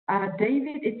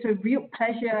David, it's a real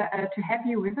pleasure to have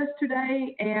you with us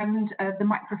today, and the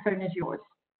microphone is yours.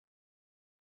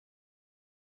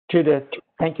 Judith,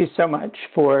 thank you so much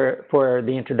for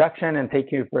the introduction, and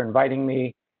thank you for inviting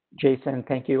me. Jason,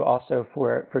 thank you also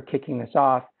for kicking this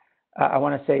off. I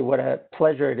want to say what a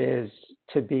pleasure it is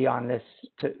to be on this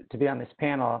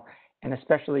panel, and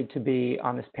especially to be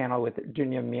on this panel with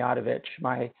Dunja Mijatovic,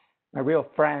 my real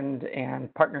friend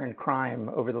and partner in crime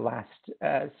over the last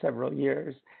several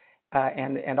years,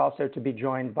 and also to be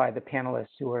joined by the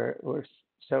panelists who are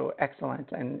so excellent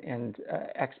and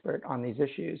expert on these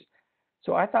issues.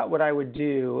 So I thought what I would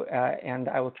do, and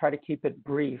I will try to keep it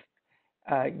brief,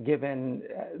 given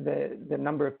the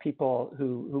number of people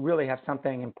who really have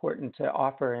something important to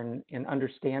offer in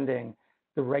understanding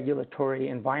the regulatory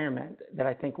environment that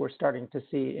I think we're starting to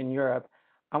see in Europe.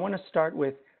 I want to start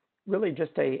with really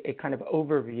just a kind of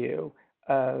overview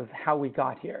of how we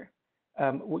got here.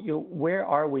 Where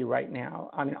are we right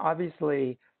now? I mean,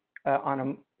 obviously,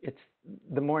 it's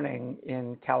the morning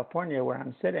in California where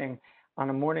I'm sitting. On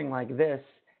a morning like this,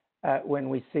 when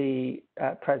we see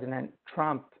President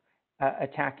Trump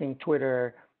attacking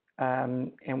Twitter,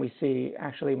 and we see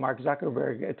actually Mark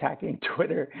Zuckerberg attacking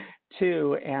Twitter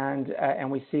too, and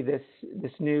we see this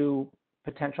new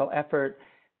potential effort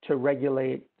to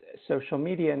regulate social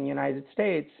media in the United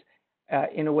States,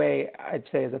 in a way, I'd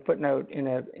say as a footnote, in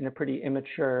a pretty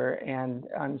immature and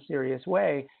unserious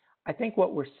way. I think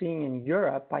what we're seeing in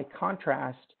Europe, by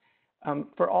contrast,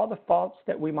 for all the faults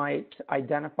that we might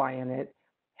identify in it,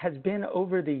 has been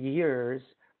over the years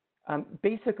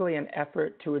basically an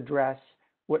effort to address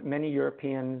what many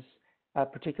Europeans,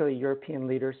 particularly European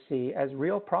leaders, see as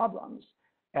real problems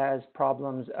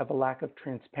of a lack of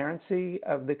transparency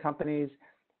of the companies,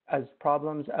 as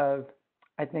problems of,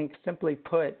 I think, simply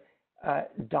put,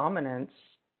 dominance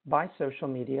by social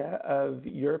media of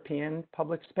European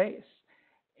public space.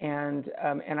 And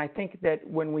I think that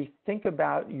when we think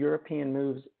about European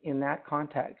moves in that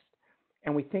context,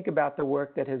 and we think about the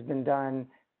work that has been done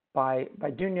by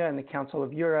Dunja and the Council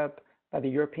of Europe, by the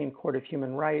European Court of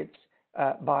Human Rights,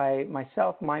 by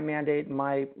myself, my mandate,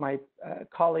 my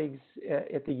colleagues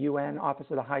at the UN Office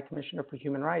of the High Commissioner for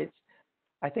Human Rights,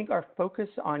 I think our focus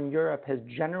on Europe has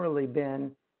generally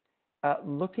been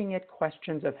looking at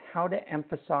questions of how to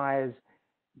emphasize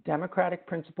democratic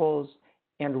principles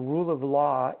and rule of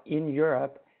law in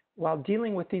Europe while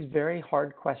dealing with these very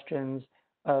hard questions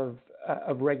of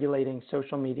regulating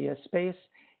social media space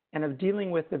and of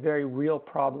dealing with the very real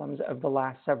problems of the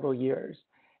last several years.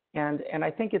 And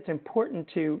I think it's important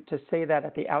to say that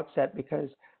at the outset, because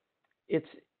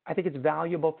I think it's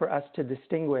valuable for us to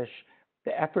distinguish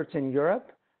the efforts in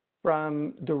Europe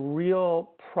from the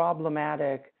real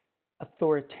problematic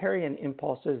authoritarian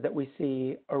impulses that we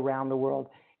see around the world,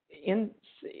 in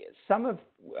some of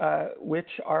which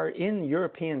are in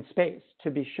European space,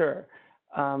 to be sure.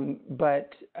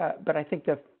 But I think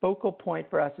the focal point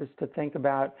for us is to think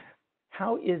about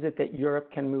how is it that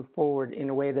Europe can move forward in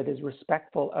a way that is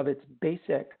respectful of its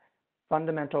basic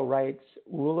fundamental rights,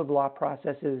 rule of law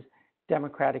processes,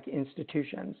 democratic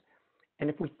institutions.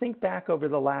 And if we think back over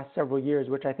the last several years,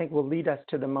 which I think will lead us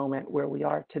to the moment where we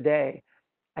are today,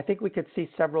 I think we could see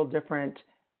several different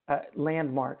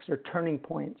landmarks or turning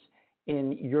points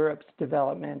in Europe's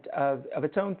development of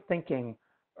its own thinking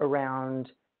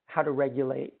around how to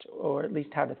regulate, or at least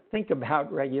how to think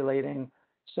about regulating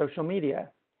social media.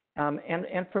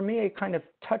 And for me, a kind of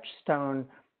touchstone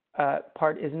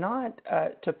part is not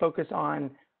to focus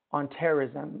on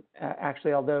terrorism,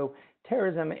 actually, although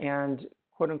terrorism and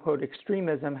quote unquote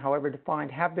extremism, however defined,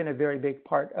 have been a very big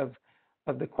part of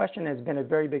the question, has been a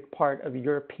very big part of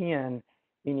European,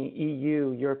 meaning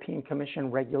EU, European Commission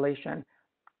regulation.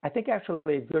 I think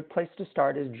actually a good place to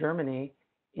start is Germany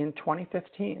in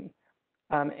 2015.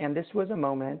 And this was a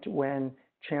moment when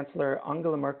Chancellor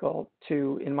Angela Merkel,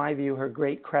 to, in my view, her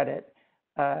great credit,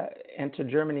 and to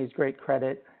Germany's great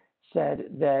credit, said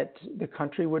that the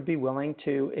country would be willing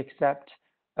to accept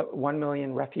 1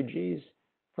 million refugees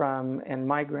and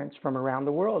migrants from around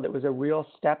the world. It was a real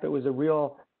step. It was a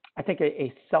real, I think,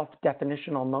 a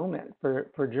self-definitional moment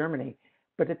for Germany.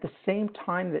 But at the same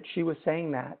time that she was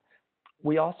saying that,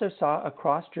 we also saw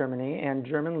across Germany, and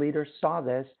German leaders saw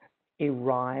this, a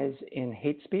rise in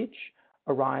hate speech,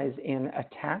 a rise in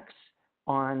attacks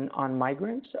on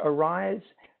migrants, a rise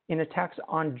in attacks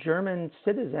on German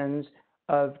citizens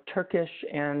of Turkish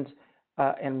and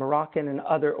Moroccan and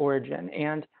other origin.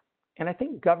 And I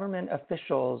think government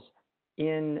officials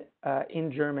in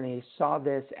Germany saw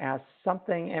this as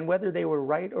something, and whether they were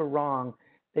right or wrong,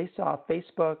 they saw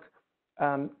Facebook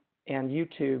and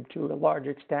YouTube to a large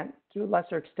extent, to a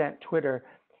lesser extent Twitter,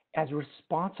 as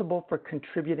responsible for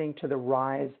contributing to the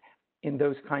rise in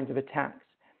those kinds of attacks.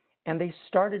 And they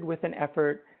started with an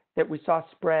effort that we saw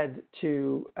spread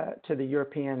to the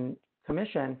European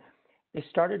Commission. They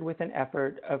started with an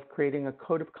effort of creating a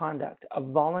code of conduct, a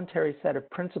voluntary set of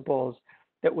principles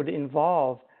that would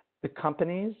involve the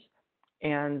companies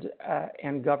and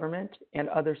government and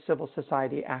other civil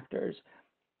society actors.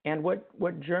 And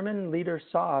what German leaders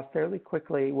saw fairly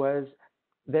quickly was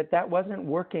that wasn't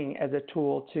working as a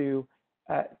tool to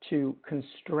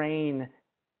constrain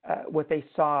what they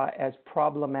saw as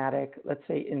problematic, let's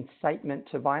say, incitement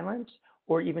to violence,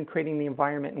 or even creating the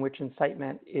environment in which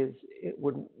incitement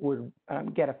would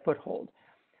get a foothold.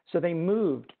 So they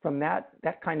moved from that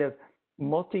kind of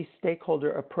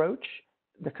multi-stakeholder approach,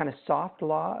 the kind of soft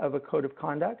law of a code of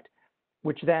conduct,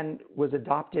 which then was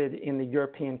adopted in the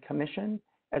European Commission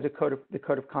as the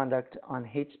code of conduct on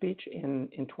hate speech in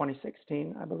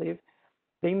 2016, I believe.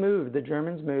 The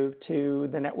Germans moved to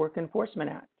the Network Enforcement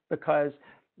Act because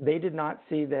they did not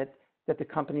see that the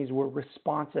companies were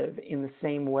responsive in the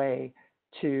same way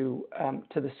to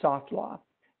the soft law.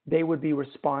 They would be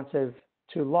responsive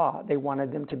to law. They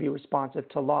wanted them to be responsive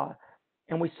to law.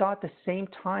 And we saw at the same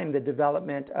time the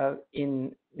development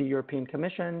in the European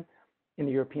Commission, in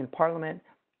the European Parliament,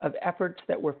 of efforts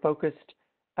that were focused,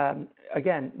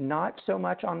 again, not so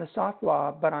much on the soft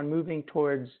law, but on moving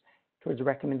towards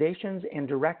recommendations and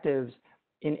directives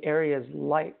in areas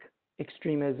like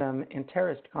extremism and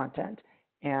terrorist content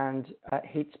and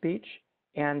hate speech,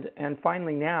 and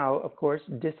finally now, of course,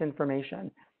 disinformation.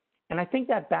 And I think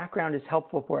that background is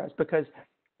helpful for us because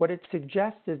what it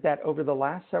suggests is that over the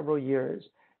last several years,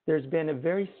 there's been a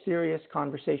very serious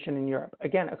conversation in Europe.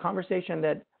 Again, a conversation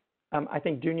that I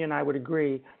think Dunja and I would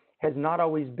agree has not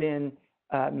always been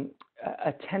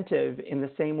attentive in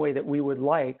the same way that we would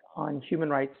like on human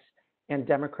rights and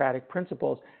democratic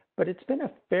principles, but it's been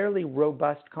a fairly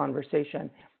robust conversation.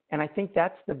 And I think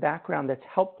that's the background that's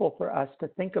helpful for us to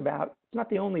think about. It's not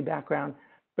the only background,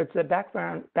 but it's the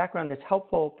background that's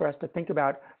helpful for us to think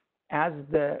about as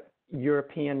the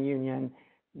European Union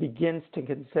begins to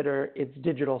consider its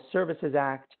Digital Services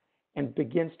Act and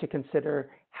begins to consider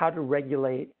how to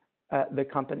regulate the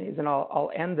companies. And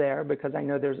I'll end there because I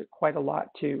know there's quite a lot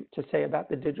to say about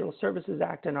the Digital Services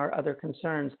Act and our other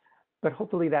concerns, but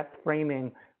hopefully that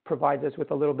framing provides us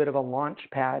with a little bit of a launch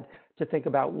pad to think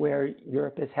about where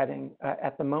Europe is heading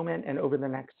at the moment and over the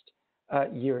next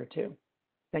year or two.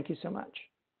 Thank you so much.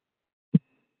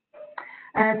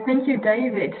 Thank you,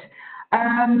 David.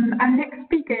 Our next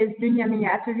speaker is Dunja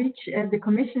Mijatovic, the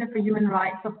Commissioner for Human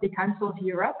Rights of the Council of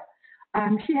Europe.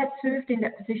 She has served in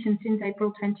that position since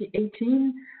April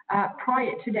 2018.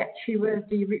 Prior to that, she was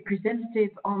the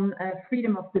representative on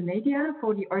freedom of the media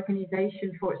for the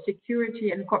Organization for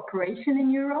Security and Cooperation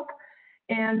in Europe.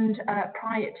 And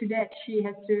prior to that, she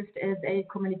has served as a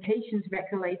communications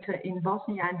regulator in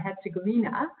Bosnia and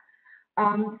Herzegovina.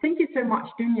 Thank you so much,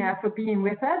 Dunja, for being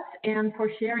with us and for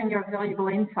sharing your valuable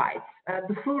insights.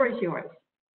 The floor is yours.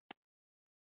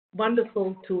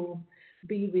 Wonderful to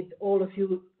be with all of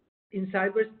you in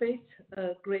cyberspace.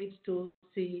 Great to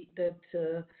see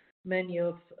that many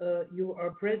of you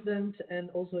are present and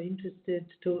also interested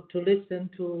to listen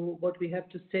to what we have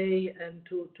to say and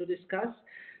to discuss.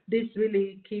 This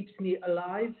really keeps me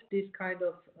alive, this kind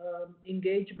of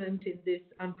engagement in these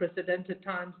unprecedented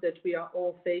times that we are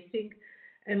all facing.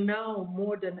 And now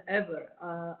more than ever,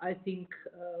 I think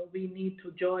we need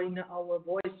to join our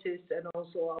voices and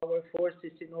also our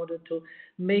forces in order to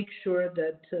make sure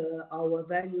that our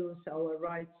values, our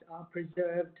rights are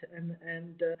preserved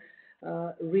and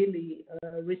really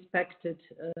respected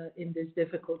in this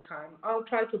difficult time. I'll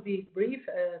try to be brief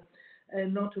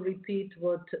and not to repeat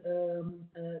what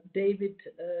David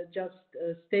just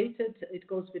stated. It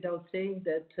goes without saying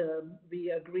that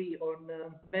we agree on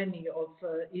many of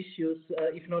issues,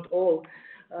 if not all,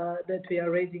 that we are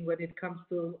raising when it comes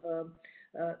to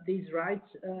these rights.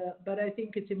 But I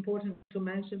think it's important to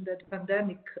mention that the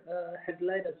pandemic has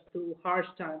led us to harsh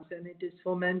times, and it is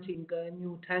fomenting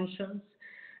new tensions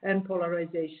and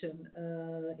polarization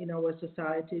in our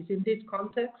societies. In this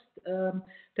context,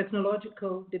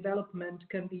 technological development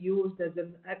can be used as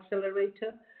an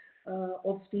accelerator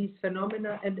of these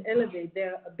phenomena and elevate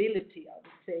their ability, I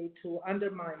would say, to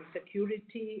undermine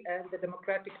security and the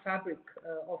democratic fabric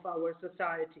of our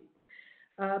society.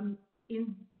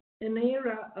 In an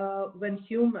era when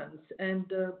humans and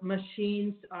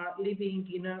machines are living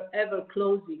in an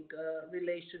ever-closing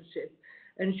relationship,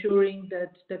 ensuring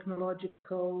that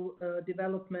technological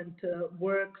development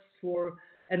works for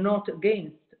and not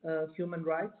against human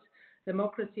rights,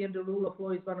 Democracy and the rule of law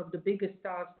is one of the biggest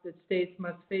tasks that states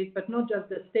must face, but not just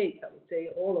the states, I would say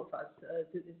all of us.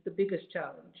 It's the biggest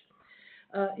challenge.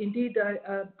 Indeed,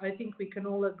 I think we can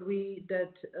all agree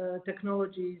that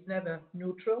technology is never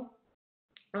neutral.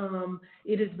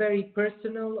 It is very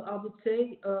personal, I would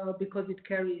say, because it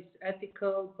carries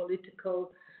ethical,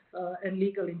 political, and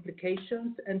legal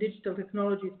implications. And digital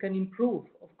technologies can improve,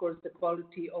 of course, the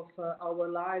quality of our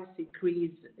lives,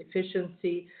 increase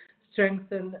efficiency,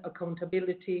 strengthen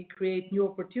accountability, create new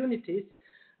opportunities.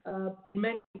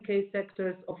 Many case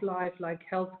sectors of life, like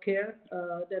healthcare,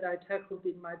 that I tackled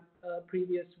in my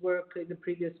previous work in the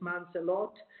previous months a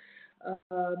lot,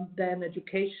 then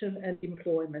education and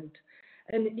employment.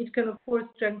 And it can, of course,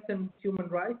 strengthen human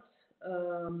rights,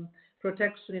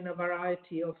 protection in a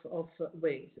variety of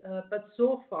ways. But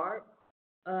so far,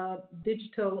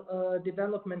 digital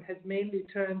development has mainly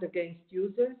turned against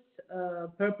users,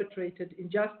 perpetrated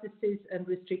injustices, and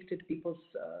restricted people's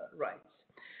rights.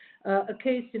 A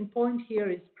case in point here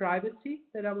is privacy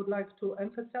that I would like to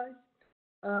emphasize.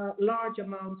 Large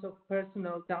amounts of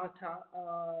personal data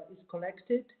is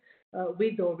collected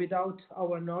with or without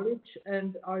our knowledge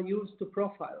and are used to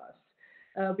profile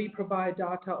us. We provide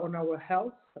data on our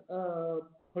health,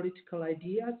 political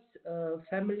ideas,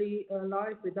 family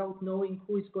life without knowing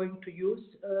who is going to use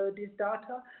this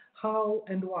data, how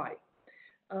and why.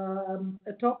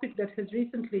 A topic that has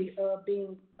recently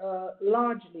been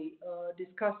largely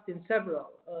discussed in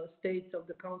several states of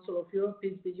the Council of Europe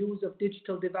is the use of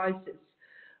digital devices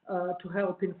to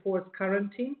help enforce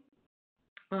quarantine,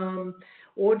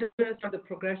 order the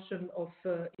progression of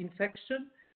infection,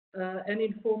 and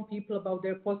inform people about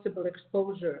their possible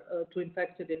exposure to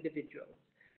infected individuals.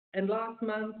 And last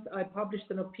month, I published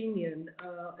an opinion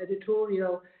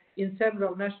editorial in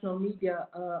several national media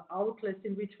outlets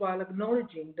in which, while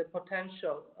acknowledging the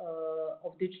potential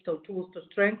of digital tools to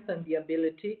strengthen the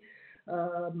ability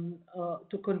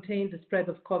to contain the spread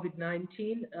of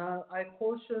COVID-19, I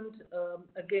cautioned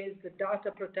against the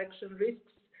data protection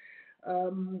risks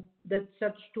that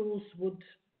such tools would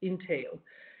entail.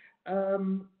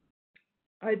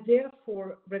 I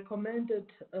therefore recommended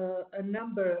a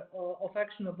number of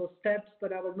actionable steps,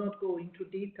 but I will not go into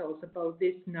details about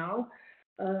this now.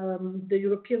 The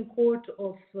European Court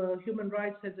of Human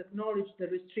Rights has acknowledged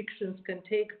that restrictions can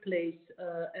take place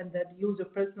and that use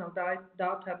of personal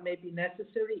data may be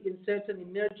necessary in certain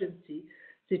emergency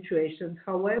situations.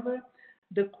 However,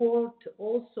 the court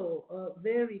also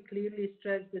very clearly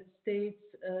stressed that states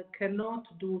cannot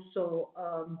do so,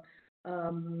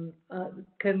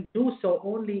 can do so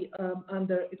only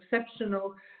under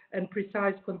exceptional and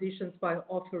precise conditions by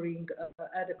offering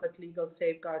adequate legal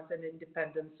safeguards and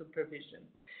independent supervision.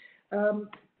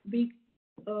 We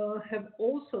have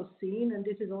also seen, and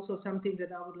this is also something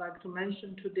that I would like to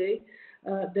mention today,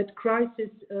 that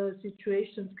crisis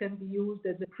situations can be used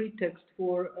as a pretext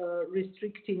for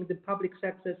restricting the public's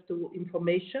access to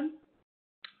information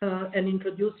and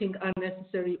introducing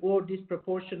unnecessary or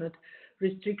disproportionate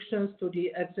restrictions to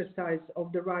the exercise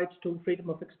of the right to freedom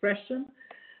of expression.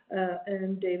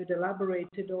 And David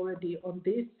elaborated already on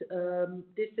this.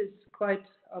 This is quite,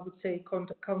 I would say,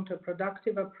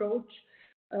 counterproductive approach.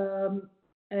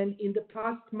 And in the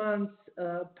past months,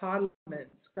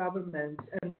 parliaments, governments,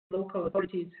 and local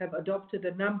authorities have adopted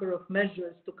a number of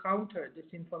measures to counter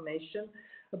disinformation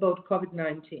about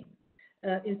COVID-19.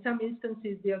 In some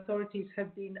instances, the authorities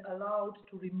have been allowed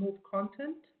to remove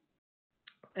content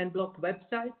and block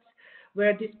websites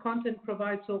where this content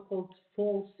provides so-called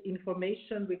false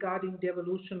information regarding the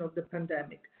evolution of the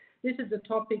pandemic. This is a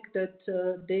topic that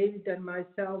David and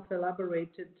myself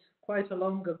elaborated quite a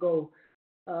long ago.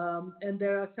 And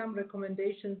there are some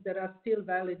recommendations that are still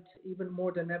valid even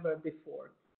more than ever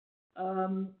before.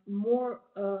 More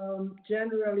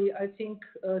generally, I think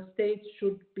states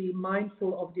should be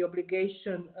mindful of the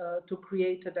obligation to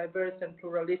create a diverse and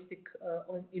pluralistic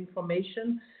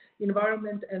information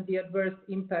environment and the adverse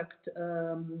impact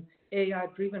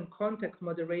AI-driven content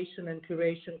moderation and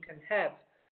curation can have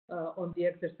on the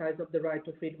exercise of the right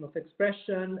to freedom of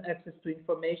expression, access to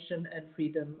information, and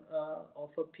freedom of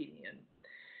opinion.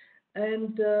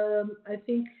 And I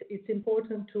think it's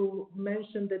important to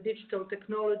mention that digital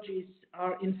technologies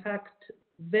are in fact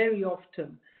very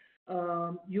often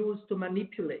used to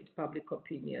manipulate public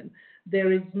opinion.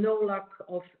 There is no lack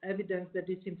of evidence that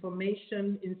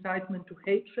disinformation, incitement to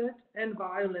hatred, and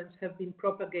violence have been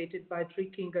propagated by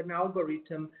tricking an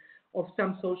algorithm of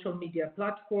some social media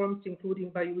platforms, including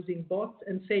by using bots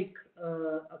and fake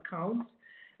accounts.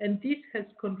 And this has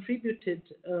contributed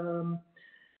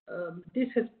this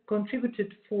has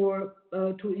contributed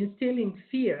to instilling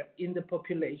fear in the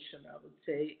population, I would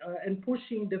say, and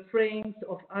pushing the frames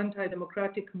of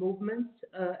anti-democratic movements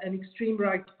and extreme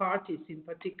right parties in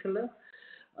particular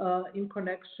in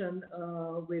connection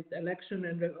with election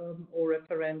and or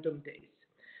referendum days.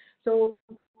 So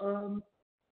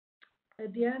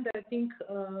at the end, I think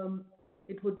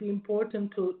it would be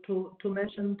important to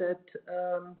mention that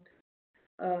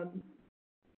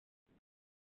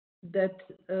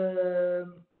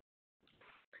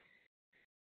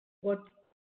what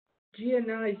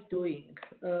GNI is doing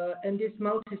and this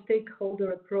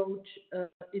multi-stakeholder approach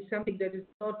is something that is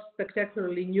not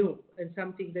spectacularly new and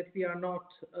something that we are not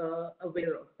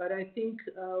aware of. But I think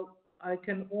I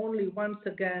can only once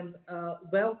again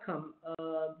welcome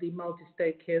the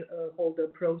multi-stakeholder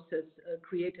process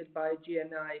created by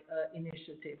GNI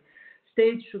initiative.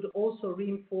 States should also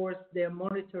reinforce their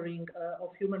monitoring of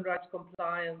human rights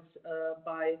compliance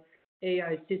by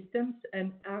AI systems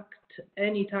and act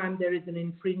anytime there is an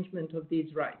infringement of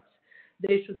these rights.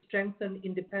 They should strengthen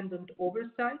independent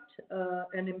oversight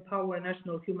and empower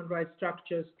national human rights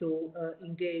structures to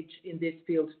engage in this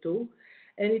field too.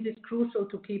 And it is crucial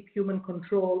to keep human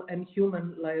control and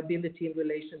human liability in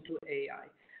relation to AI.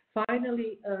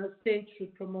 Finally, states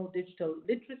should promote digital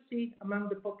literacy among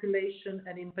the population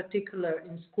and in particular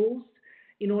in schools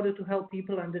in order to help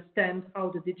people understand how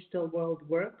the digital world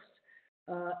works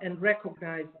and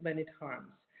recognize when it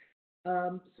harms.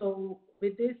 So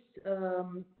with this,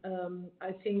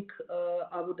 I think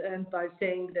I would end by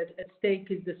saying that at stake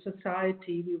is the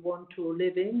society we want to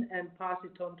live in and pass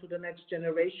it on to the next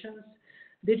generations.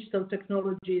 Digital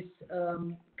technologies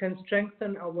can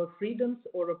strengthen our freedoms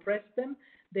or oppress them.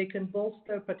 They can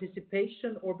bolster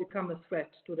participation or become a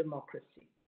threat to democracy.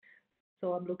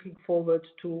 So I'm looking forward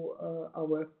to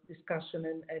our discussion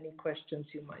and any questions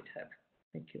you might have.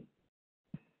 Thank you.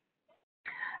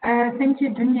 Thank you,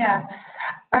 Dunja.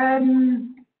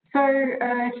 So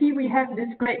here we have this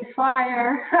great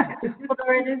fire,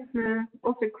 although it is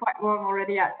also quite warm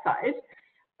already outside.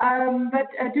 But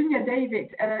Dunja,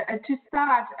 David, to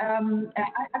start,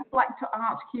 I'd like to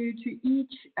ask you to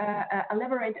each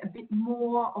elaborate a bit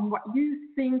more on what you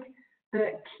think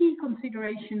the key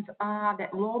considerations are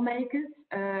that lawmakers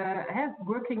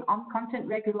working on content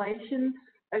regulation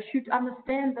should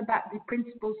understand about the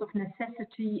principles of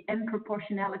necessity and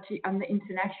proportionality under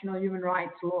international human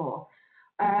rights law.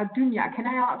 Dunja, can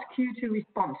I ask you to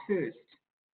respond first?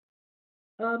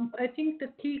 I think the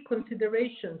key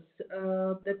considerations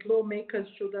that lawmakers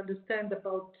should understand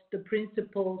about the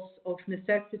principles of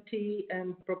necessity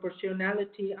and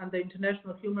proportionality under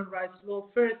international human rights law.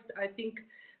 First, I think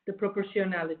the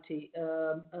proportionality.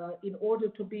 In order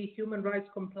to be human rights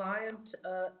compliant,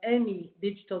 any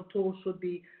digital tool should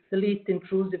be the least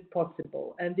intrusive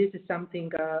possible. And this is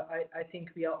something I think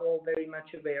we are all very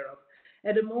much aware of.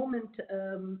 At the moment,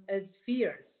 as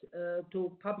fears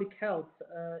to public health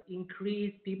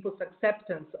increase people's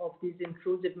acceptance of these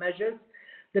intrusive measures,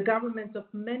 the governments of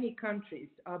many countries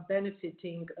are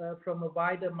benefiting from a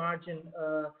wider margin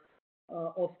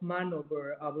of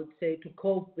maneuver, I would say, to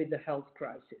cope with the health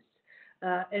crisis.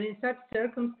 And in such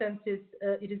circumstances,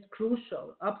 it is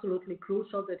crucial, absolutely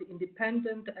crucial, that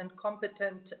independent and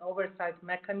competent oversight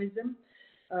mechanism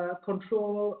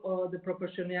control the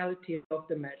proportionality of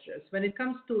the measures. When it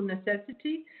comes to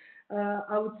necessity,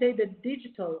 I would say that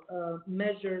digital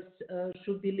measures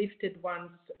should be lifted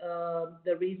once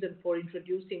the reason for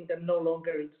introducing them no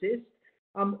longer exists.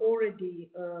 I'm already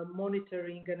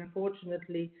monitoring and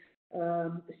unfortunately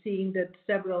seeing that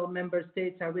several member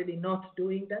states are really not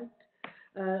doing that.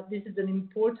 This is an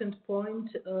important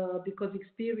point because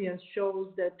experience shows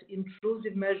that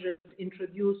intrusive measures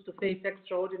introduced to face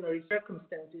extraordinary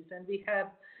circumstances, and we have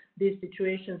these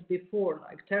situations before,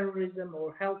 like terrorism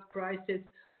or health crisis,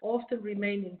 often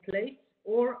remain in place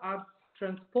or are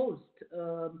transposed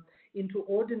into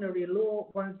ordinary law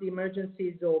once the emergency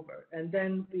is over, and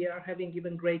then we are having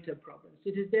even greater problems.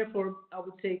 It is therefore, I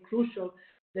would say, crucial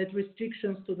that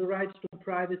restrictions to the right to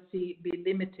privacy be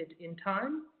limited in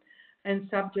time and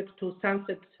subject to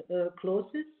sunset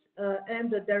clauses, and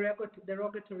the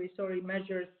derogatory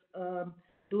measures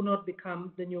do not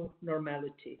become the new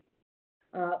normality.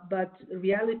 But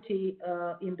reality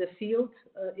in the field,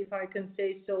 if I can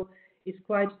say so, is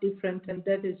quite different, and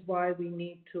that is why we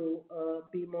need to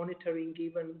be monitoring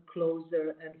even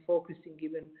closer and focusing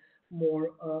even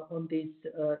more on these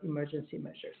emergency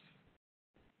measures.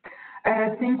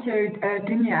 Thank you,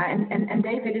 Dunja. And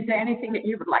David, is there anything that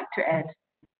you would like to add?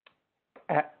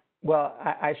 Well,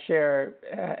 I share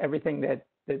everything that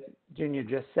Dunja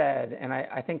just said, and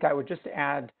I think I would just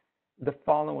add the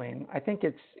following. I think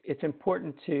it's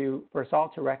important for us all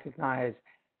to recognize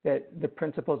that the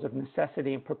principles of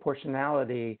necessity and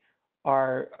proportionality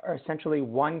are essentially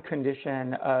one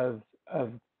condition of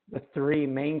the three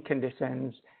main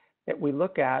conditions that we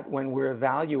look at when we're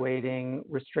evaluating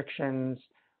restrictions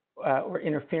or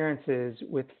interferences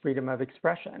with freedom of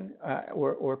expression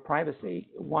or privacy.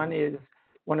 One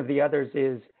of the others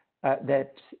is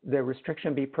that the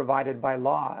restriction be provided by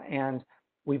law, and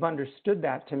we've understood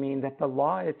that to mean that the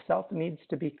law itself needs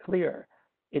to be clear.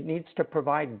 It needs to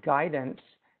provide guidance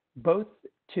both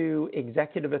to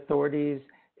executive authorities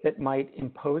that might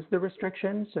impose the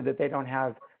restrictions so that they don't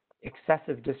have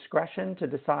excessive discretion to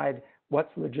decide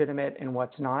what's legitimate and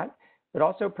what's not, but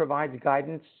also provides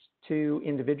guidance to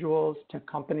individuals, to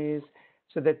companies,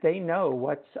 so that they know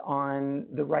what's on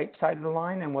the right side of the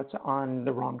line and what's on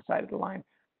the wrong side of the line.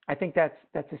 I think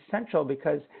that's essential,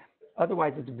 because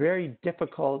otherwise it's very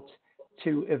difficult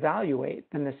to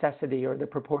evaluate the necessity or the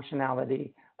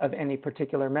proportionality of any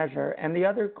particular measure. And the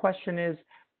other question is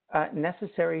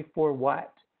necessary for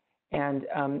what? And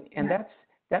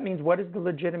that means, what is the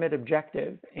legitimate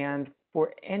objective? And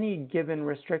for any given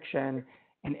restriction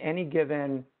and any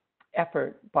given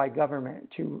effort by government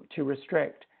to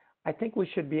restrict, I think we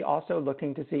should be also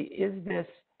looking to see, is this,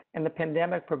 and the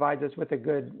pandemic provides us with a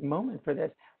good moment for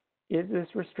this, is this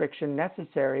restriction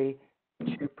necessary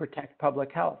to protect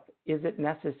public health? Is it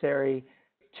necessary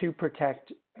to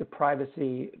protect the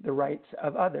privacy, the rights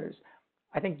of others?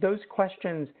 I think those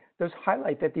questions, those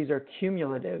highlight that these are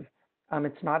cumulative.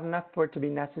 It's not enough for it to be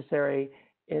necessary.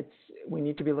 We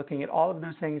need to be looking at all of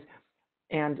those things,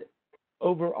 and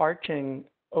overarching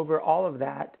over all of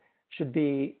that should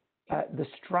be the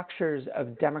structures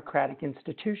of democratic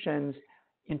institutions,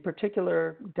 in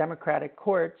particular democratic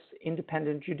courts,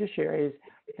 independent judiciaries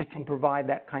that can provide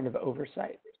that kind of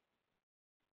oversight.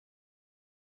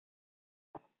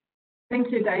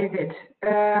 Thank you, David.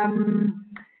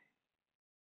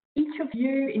 Each of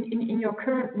you in your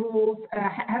current roles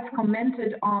have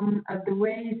commented on the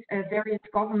ways various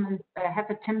governments have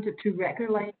attempted to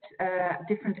regulate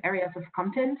different areas of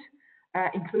content,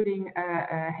 including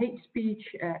hate speech,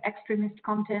 extremist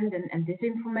content, and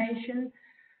disinformation.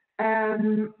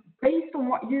 Based on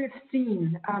what you've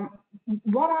seen,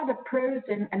 what are the pros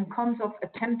and cons of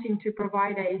attempting to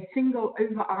provide a single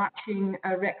overarching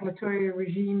regulatory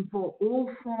regime for all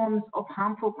forms of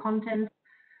harmful content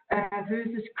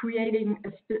versus creating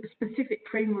specific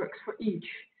frameworks for each?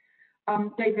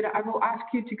 David, I will ask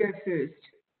you to go first.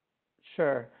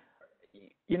 Sure.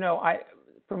 You know,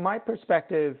 from my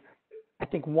perspective, I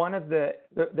think there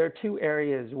are two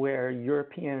areas where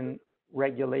European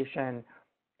regulation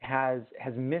has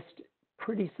missed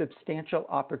pretty substantial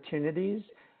opportunities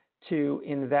to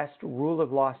invest rule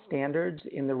of law standards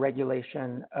in the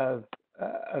regulation of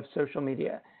social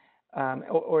media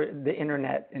or the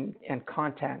internet and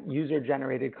content,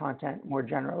 user-generated content more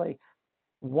generally.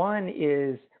 One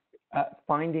is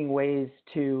finding ways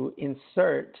to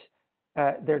insert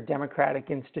their democratic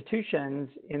institutions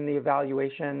in the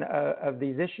evaluation of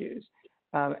these issues.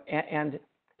 And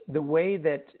the way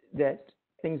that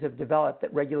things have developed,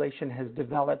 that regulation has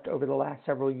developed over the last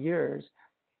several years,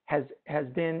 has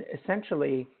been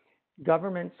essentially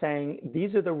government saying,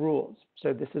 these are the rules.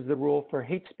 So this is the rule for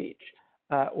hate speech,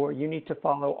 or you need to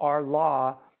follow our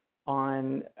law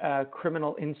on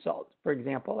criminal insult, for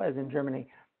example, as in Germany.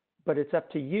 But it's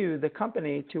up to you, the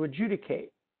company, to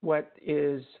adjudicate what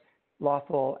is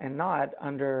lawful and not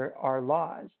under our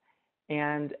laws.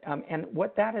 And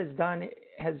what that has done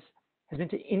has been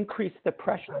to increase the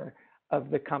pressure of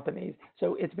the companies.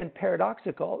 So it's been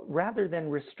paradoxical. Rather than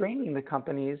restraining the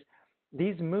companies,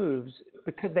 these moves,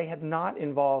 because they have not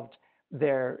involved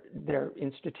their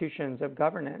institutions of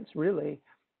governance, really,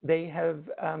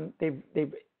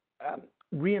 they've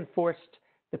reinforced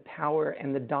the power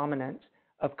and the dominance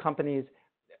of companies,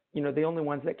 you know, the only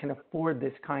ones that can afford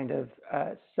this kind of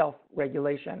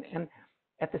self-regulation. And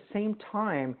at the same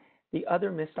time, the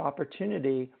other missed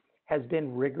opportunity has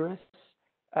been rigorous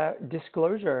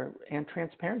disclosure and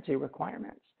transparency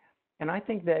requirements. And I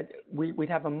think that we'd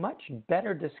have a much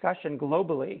better discussion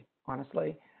globally,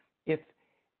 honestly, if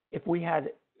we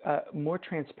had more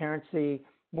transparency,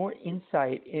 more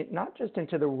insight, not just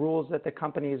into the rules that the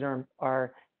companies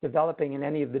are developing in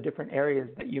any of the different areas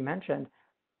that you mentioned,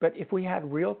 but if we had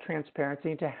real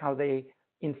transparency into how they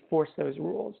enforce those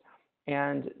rules.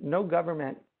 And no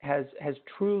government has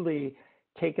truly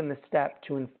taken the step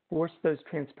to enforce those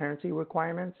transparency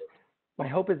requirements. My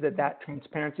hope is that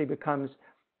transparency becomes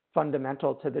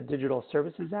fundamental to the Digital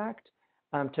Services Act,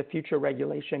 to future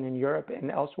regulation in Europe and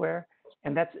elsewhere,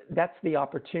 And that's the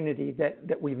opportunity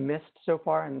that we've missed so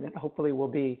far, and that hopefully will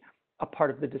be a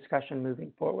part of the discussion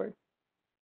moving forward.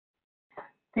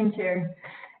 Thank you.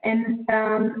 And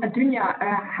Dunja,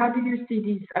 how do you see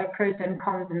these pros and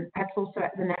cons, and perhaps also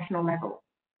at the national level?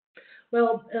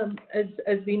 Well,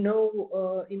 as we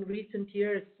know, in recent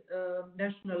years,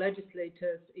 national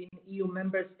legislators in EU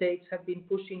member states have been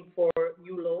pushing for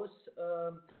new laws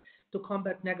to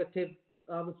combat negative,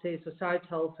 I would say,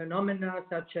 societal phenomena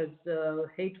such as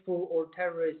hateful or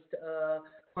terrorist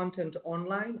content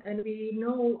online. And we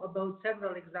know about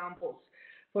several examples.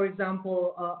 For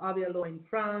example, Avia law in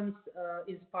France,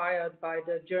 inspired by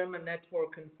the German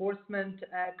Network Enforcement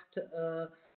Act,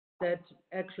 that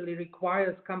actually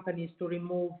requires companies to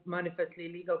remove manifestly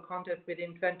illegal content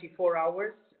within 24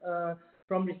 hours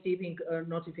from receiving a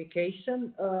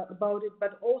notification about it,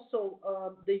 but also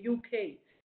the UK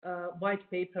white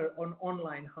paper on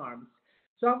online harms.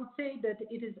 So I would say that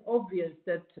it is obvious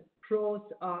that pros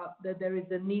are that there is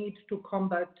a need to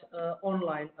combat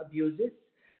online abuses,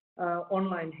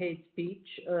 online hate speech,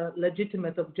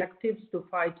 legitimate objectives to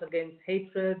fight against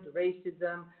hatred,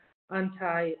 racism,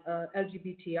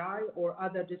 anti-LGBTI or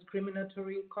other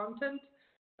discriminatory content.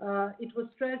 It was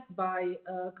stressed by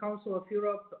Council of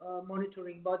Europe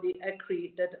monitoring body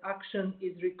ECRI that action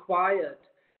is required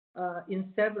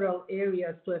in several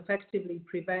areas to effectively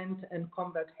prevent and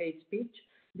combat hate speech.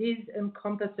 These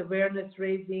encompass awareness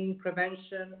raising,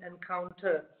 prevention and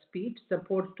counter speech,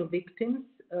 support to victims,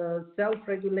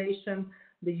 self-regulation,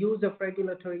 the use of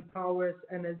regulatory powers,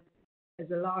 and as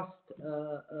a last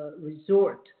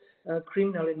resort,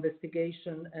 criminal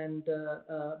investigation and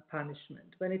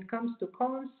punishment. When it comes to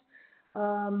cons,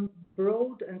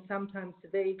 broad and sometimes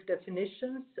vague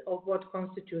definitions of what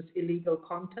constitutes illegal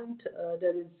content.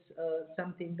 That is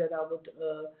something that I would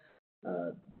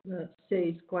say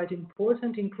is quite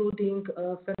important, including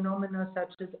phenomena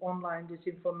such as online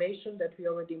disinformation that we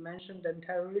already mentioned and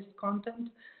terrorist content,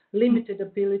 limited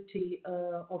ability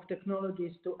of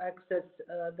technologies to access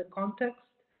the context,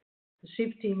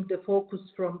 shifting the focus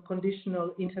from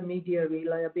conditional intermediary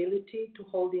liability to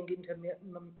holding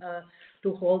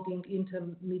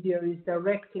intermediaries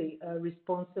directly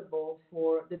responsible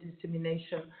for the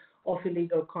dissemination of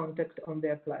illegal content on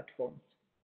their platforms.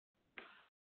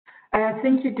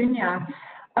 Thank you, Dunja.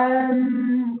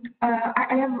 I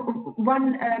have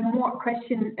one more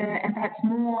question, and perhaps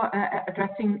more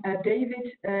addressing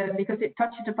David, because it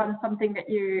touched upon something that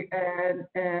you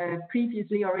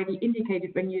previously already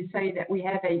indicated when you say that we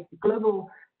have a global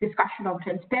discussion on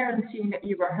transparency, and that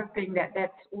you were hoping that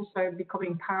that's also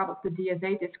becoming part of the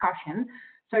DSA discussion.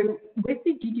 So with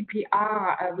the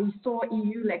GDPR, we saw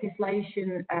EU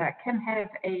legislation can have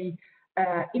a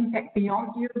impact beyond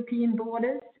European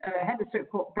borders, had the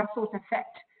so-called Brussels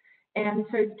effect. And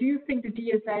so do you think the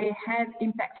DSA has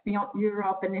impacts beyond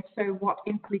Europe, and if so, what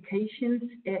implications,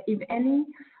 if any,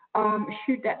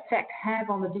 should that fact have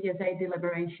on the DSA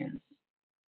deliberations?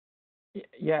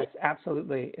 Yes,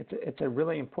 absolutely. It's a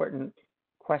really important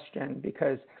question,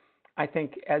 because I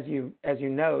think, as you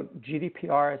know,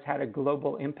 GDPR has had a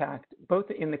global impact,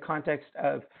 both in the context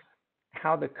of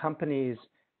how the companies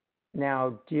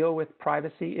now deal with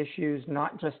privacy issues,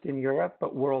 not just in Europe,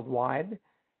 but worldwide.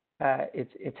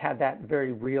 It's had that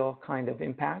very real kind of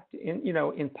impact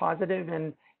in positive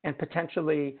and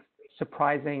potentially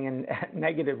surprising and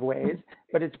negative ways.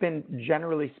 But it's been,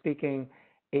 generally speaking,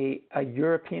 a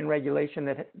European regulation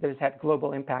that has had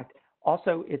global impact.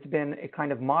 Also, it's been a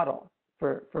kind of model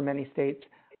for many states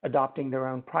adopting their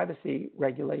own privacy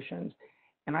regulations.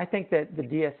 And I think that the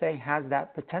DSA has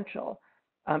that potential.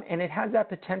 And it has that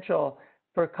potential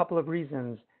for a couple of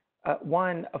reasons.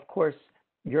 One, of course,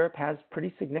 Europe has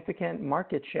pretty significant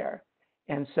market share.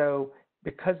 And so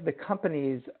because the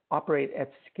companies operate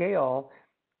at scale,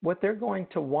 what they're going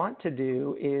to want to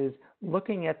do is,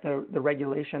 looking at the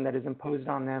regulation that is imposed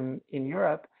on them in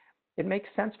Europe, it makes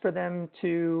sense for them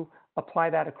to apply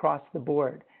that across the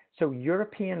board. So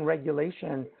European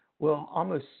regulation will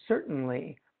almost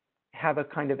certainly have a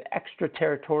kind of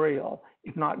extraterritorial,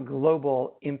 if not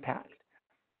global, impact.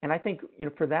 And I think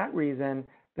for that reason,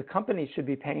 the companies should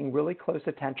be paying really close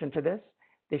attention to this.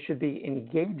 They should be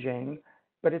engaging,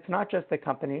 but it's not just the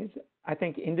companies. I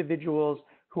think individuals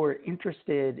who are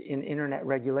interested in internet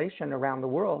regulation around the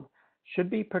world should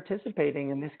be participating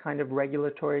in this kind of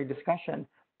regulatory discussion.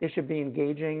 They should be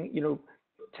engaging,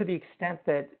 to the extent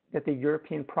that the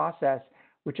European process,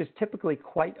 which is typically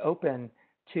quite open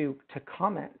to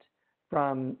comment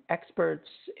from experts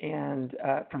and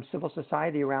from civil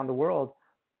society around the world,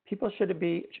 people should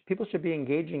be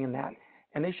engaging in that,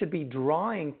 and they should be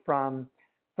drawing from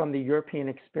the European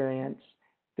experience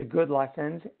the good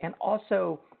lessons, and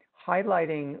also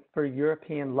highlighting for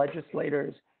European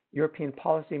legislators, European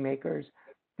policymakers,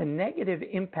 the negative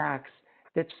impacts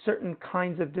that certain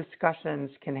kinds of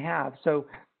discussions can have. So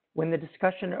when the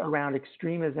discussion around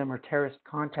extremism or terrorist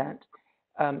content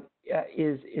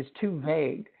is too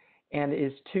vague and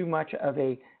is too much of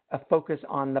a focus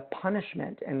on the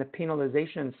punishment and the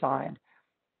penalization side,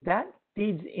 that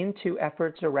feeds into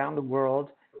efforts around the world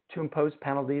to impose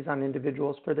penalties on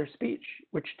individuals for their speech,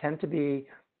 which tend to be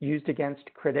used against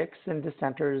critics and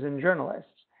dissenters and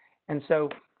journalists. And so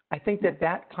I think that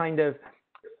that kind of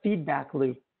feedback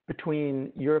loop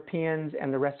between Europeans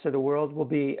and the rest of the world will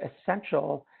be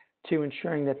essential to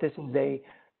ensuring that this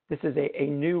is a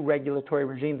new regulatory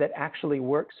regime that actually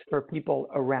works for people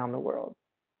around the world.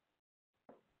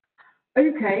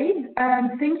 Okay,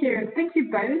 thank you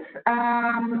both.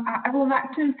 I will now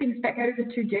turn things back over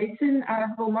to Jason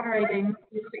for moderating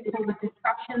this stakeholder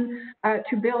discussion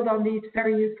to build on these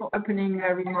very useful opening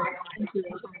remarks. Thank you.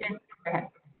 Go ahead.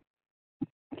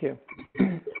 Thank you.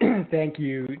 Thank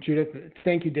you, Judith.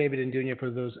 Thank you, David and Dunja, for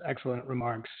those excellent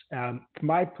remarks. It's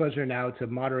my pleasure now to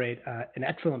moderate an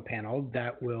excellent panel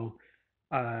that will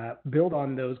build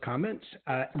on those comments.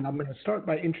 And I'm going to start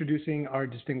by introducing our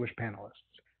distinguished panelists.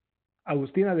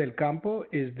 Agustina del Campo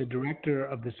is the director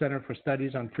of the Center for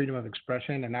Studies on Freedom of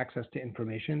Expression and Access to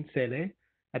Information, CELE,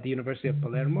 at the University of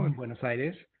Palermo in Buenos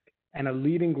Aires, and a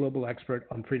leading global expert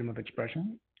on freedom of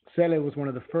expression. CELE was one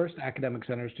of the first academic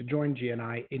centers to join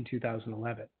GNI in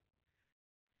 2011.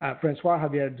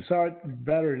 Francois-Xavier Dussart,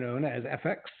 better known as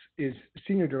FX, is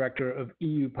Senior Director of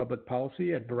EU Public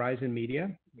Policy at Verizon Media,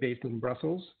 based in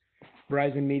Brussels.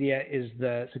 Verizon Media is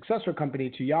the successor company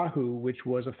to Yahoo, which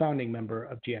was a founding member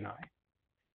of GNI.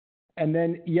 And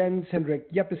then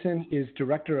Jens-Henrik Jeppesen is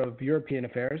Director of European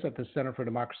Affairs at the Center for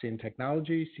Democracy and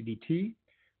Technology, CDT,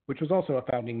 which was also a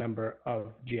founding member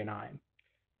of GNI.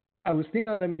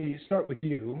 Agustina, let me start with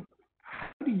you.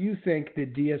 How do you think the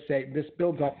DSA, this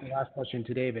builds off the last question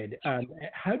to David,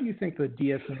 how do you think the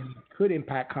DSA could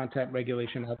impact content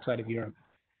regulation outside of Europe?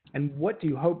 And what do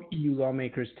you hope EU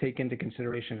lawmakers take into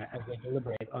consideration as they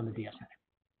deliberate on the DSA?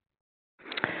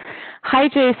 Hi,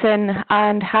 Jason,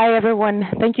 and hi, everyone.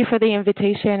 Thank you for the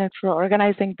invitation and for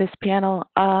organizing this panel.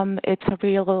 It's a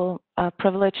real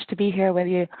privilege to be here with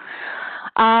you.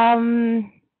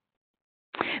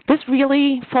 This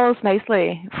really follows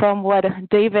nicely from what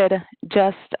David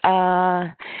just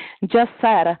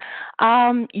said.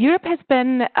 Europe has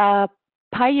been a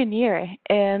pioneer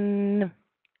in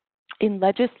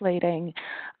legislating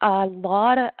a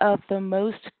lot of the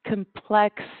most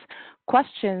complex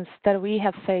questions that we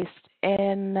have faced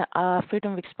in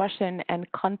freedom of expression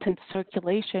and content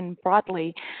circulation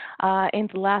broadly in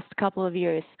the last couple of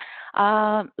years.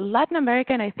 Latin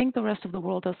America, and I think the rest of the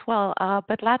world as well,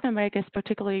 but Latin America is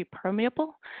particularly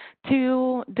permeable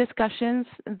to discussions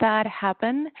that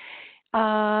happen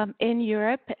in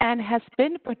Europe, and has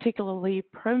been particularly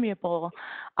permeable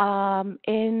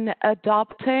in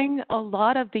adopting a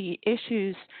lot of the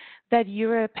issues that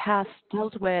Europe has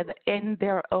dealt with in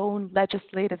their own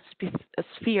legislative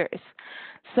spheres.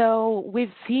 So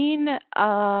we've seen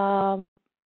a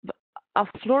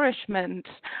flourishment,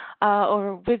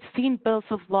 or we've seen bills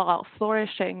of law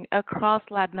flourishing across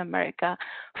Latin America,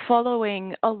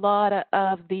 following a lot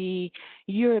of the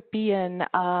European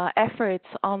efforts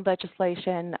on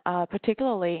legislation,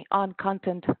 particularly on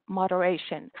content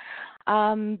moderation.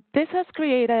 This has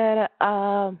created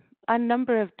a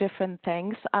number of different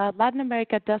things. Latin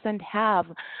America doesn't have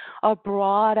a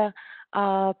broad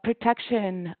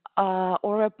protection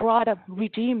or a broad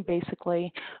regime,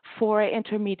 basically, for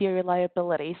intermediary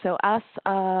liability. So as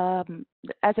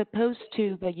opposed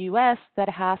to the US that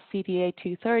has CDA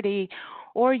 230,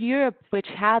 or Europe, which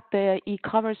had the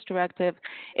e-commerce directive,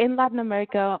 in Latin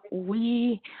America,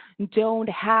 we don't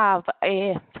have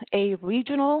a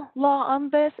regional law on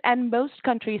this, and most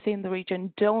countries in the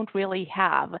region don't really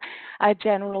have a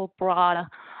general broad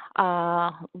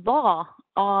law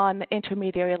on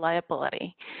intermediary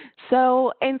liability.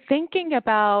 So in thinking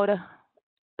about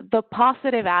the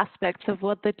positive aspects of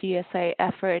what the DSA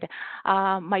effort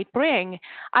might bring,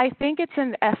 I think it's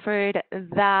an effort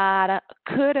that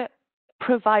could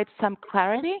provide some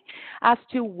clarity as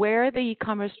to where the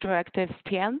e-commerce directive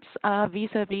stands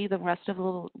vis-a-vis the rest of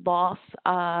the laws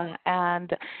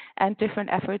and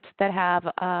different efforts that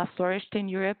have flourished in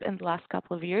Europe in the last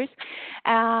couple of years,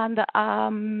 and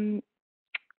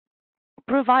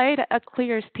provide a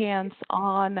clear stance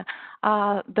on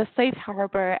the safe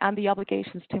harbor and the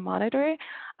obligations to monitor.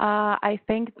 I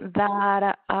think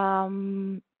that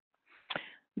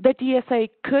the DSA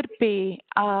could be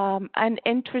an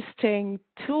interesting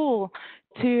tool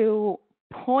to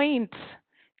point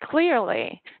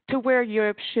clearly to where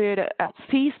Europe should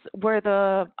see where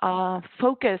the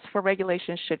focus for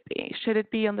regulation should be. Should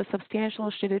it be on the substantial?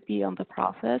 Should it be on the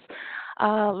process?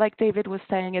 Like David was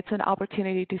saying, it's an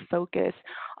opportunity to focus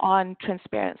on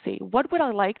transparency. What would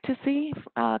I like to see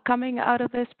coming out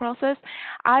of this process?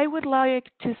 I would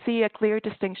like to see a clear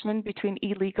distinction between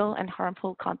illegal and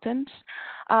harmful content.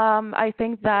 I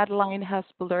think that line has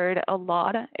blurred a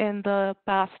lot in the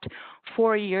past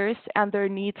 4 years, and there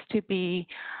needs to be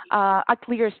a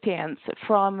clear stance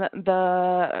from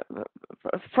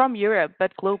Europe,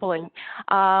 but globally,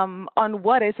 on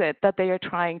what is it that they are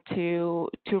trying to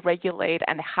regulate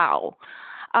and how.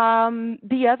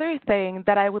 The other thing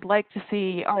that I would like to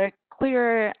see are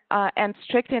clear and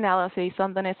strict analyses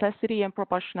on the necessity and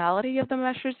proportionality of the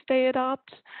measures they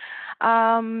adopt.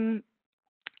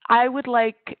 I would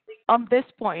like, on this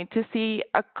point, to see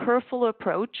a careful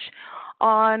approach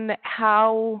on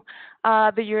how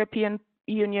the European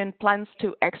Union plans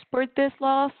to export these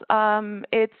laws.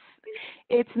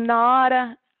 It's not.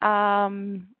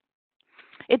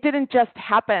 It didn't just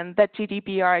happen that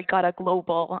GDPR got a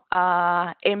global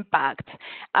impact,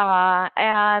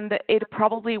 and it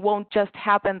probably won't just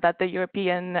happen that the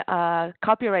European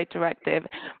Copyright Directive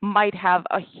might have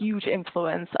a huge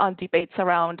influence on debates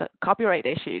around copyright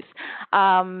issues.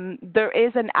 There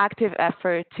is an active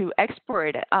effort to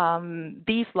export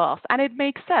these laws, and it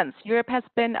makes sense. Europe has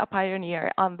been a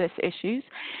pioneer on these issues,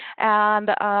 and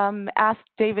as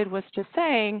David was just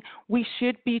saying, we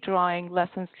should be drawing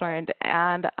lessons learned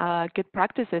and good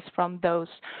practices from those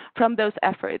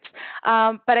efforts.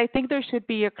 But I think there should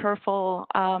be a careful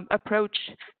approach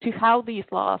to how these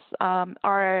laws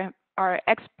are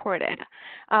exported,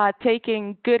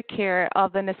 taking good care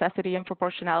of the necessity and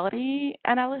proportionality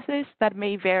analysis that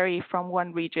may vary from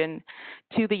one region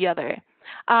to the other.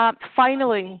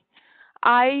 Finally,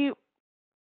 I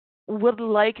would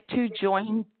like to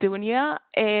join Dunja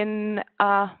in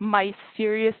my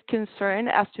serious concern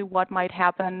as to what might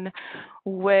happen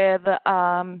with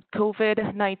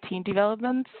COVID-19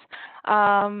 developments.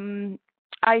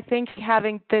 I think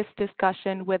having this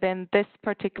discussion within this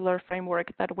particular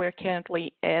framework that we're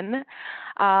currently in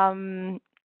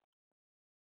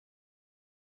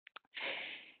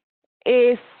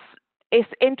is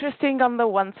interesting on the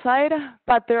one side,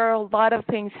 but there are a lot of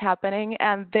things happening,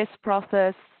 and this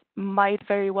process might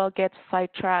very well get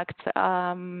sidetracked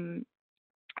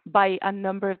by a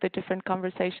number of the different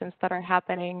conversations that are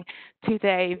happening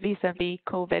today vis-a-vis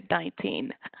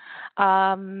COVID-19.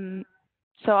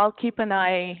 So I'll keep an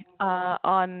eye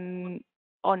on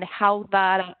how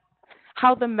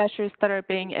the measures that are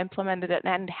being implemented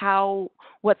and how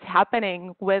what's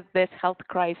happening with this health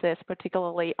crisis,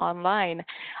 particularly online,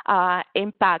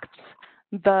 impacts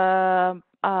the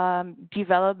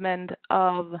development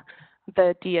of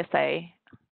the DSA.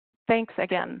 Thanks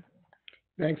again.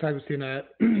 Thanks, Agustina.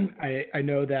 I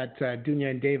know that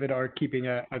Dunja and David are keeping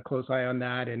a close eye on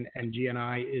that, and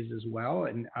GNI is as well.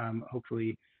 And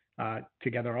hopefully,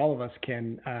 together, all of us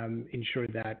can ensure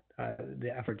that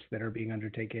the efforts that are being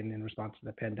undertaken in response to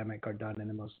the pandemic are done in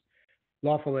the most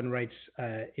lawful and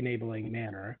rights-enabling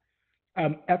manner.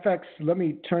 FX, let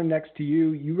me turn next to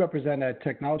you. You represent a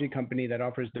technology company that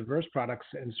offers diverse products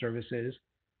and services.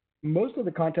 Most of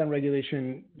the content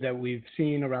regulation that we've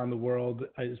seen around the world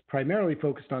is primarily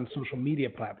focused on social media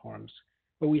platforms,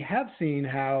 but we have seen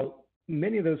how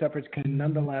many of those efforts can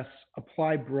nonetheless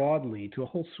apply broadly to a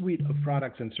whole suite of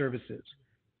products and services.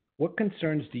 What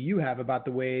concerns do you have about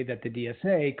the way that the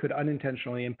DSA could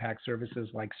unintentionally impact services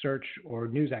like search or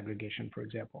news aggregation, for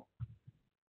example?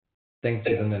 Thanks,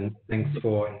 Jason, and thanks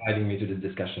for inviting me to this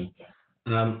discussion.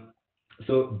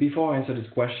 So before I answer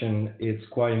this question, it's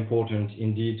quite important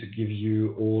indeed to give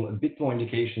you all a bit more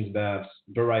indications about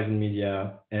Verizon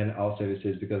Media and our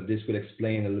services, because this will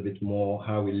explain a little bit more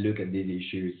how we look at these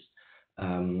issues.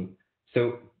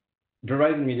 So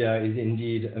Verizon Media is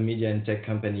indeed a media and tech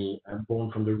company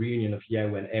born from the reunion of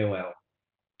Yahoo and AOL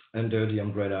under the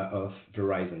umbrella of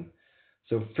Verizon.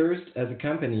 So first, as a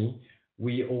company,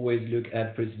 we always look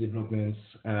at policy developments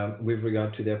with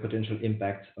regard to their potential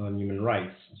impact on human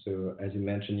rights. So as you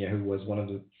mentioned, Yahoo was one of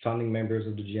the founding members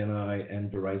of the GNI,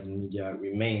 and Verizon Media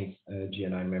remains a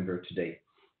GNI member today.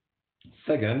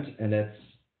 Second, and that's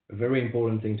a very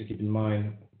important thing to keep in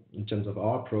mind in terms of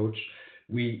our approach,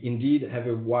 we indeed have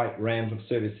a wide range of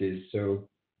services. So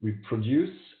we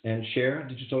produce and share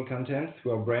digital content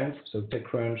through our brands, so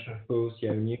TechCrunch, Post,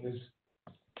 Yahoo News.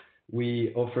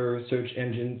 We offer search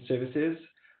engine services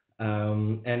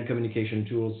and communication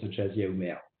tools such as Yahoo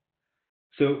Mail.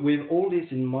 So with all this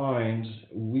in mind,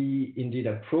 we indeed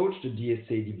approached the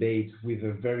DSA debate with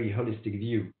a very holistic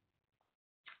view.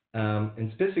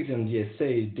 And specifically on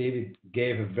DSA, David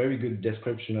gave a very good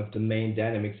description of the main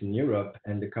dynamics in Europe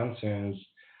and the concerns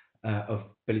of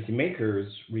policymakers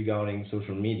regarding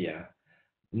social media.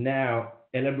 Now,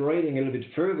 elaborating a little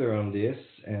bit further on this,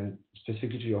 and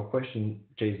specifically to your question,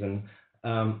 Jason,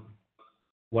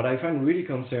 what I find really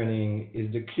concerning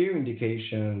is the clear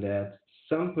indication that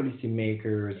some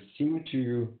policymakers seem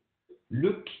to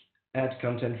look at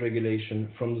content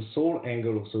regulation from the sole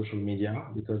angle of social media,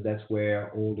 because that's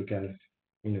where all the kind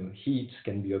of heat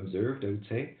can be observed, I would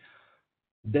say.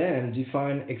 Then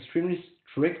define extremely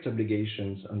strict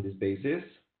obligations on this basis,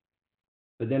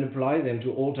 but then apply them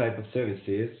to all types of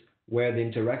services where the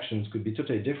interactions could be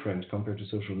totally different compared to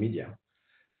social media.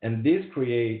 And this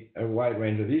creates a wide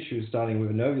range of issues, starting with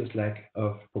an obvious lack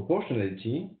of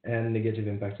proportionality and negative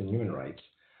impact on human rights.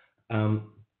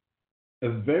 A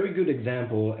very good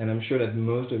example, and I'm sure that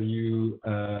most of you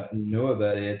know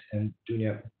about it, and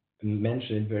Dunja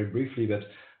mentioned it very briefly, but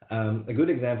a good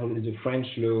example is the French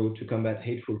law to combat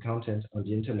hateful content on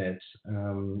the internet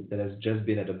that has just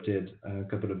been adopted a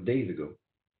couple of days ago.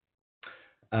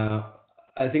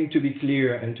 I think, to be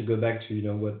clear and to go back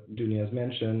to what Dunja has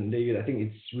mentioned, David, I think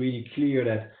it's really clear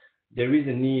that there is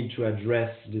a need to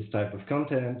address this type of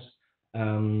content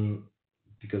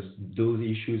because those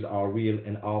issues are real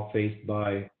and are faced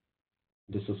by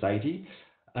the society.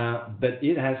 But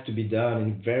it has to be done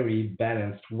in a very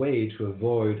balanced way to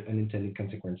avoid unintended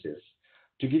consequences.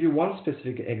 To give you one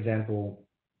specific example,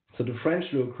 so the French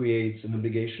law creates an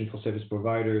obligation for service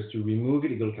providers to remove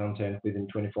illegal content within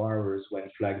 24 hours when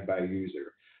flagged by a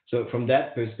user. So from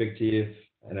that perspective,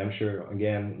 and I'm sure,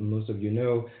 again, most of you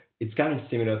know, it's kind of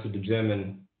similar to the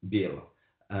German bill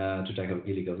to tackle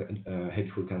illegal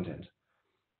hateful content.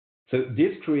 So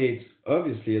this creates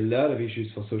obviously a lot of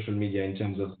issues for social media in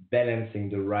terms of balancing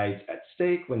the rights at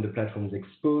stake when the platform is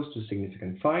exposed to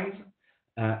significant fines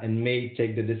and may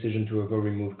take the decision to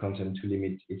remove content to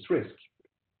limit its risk.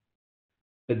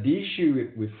 But the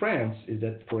issue with France is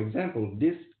that, for example,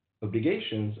 this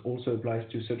obligations also applies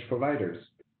to such providers.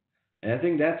 And I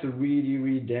think that's a really,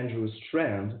 really dangerous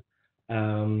trend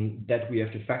that we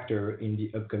have to factor in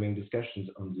the upcoming discussions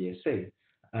on DSA.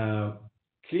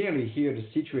 Clearly here, the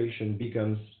situation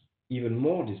becomes even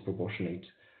more disproportionate,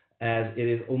 as it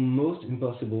is almost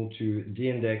impossible to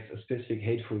de-index a specific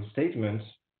hateful statement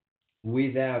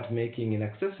without making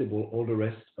inaccessible all the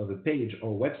rest of a page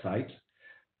or website,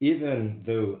 even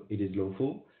though it is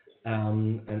lawful,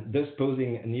 and thus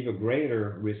posing an even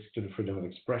greater risk to the freedom of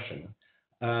expression.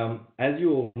 As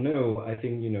you all know, I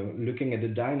think, looking at the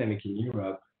dynamic in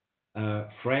Europe,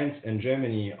 France and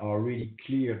Germany are really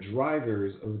clear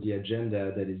drivers of the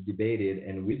agenda that is debated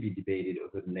and will be debated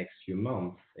over the next few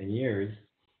months and years.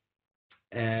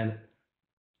 And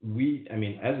we,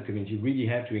 as a community, really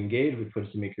have to engage with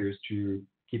policymakers to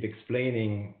keep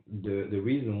explaining the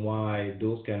reason why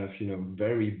those kind of,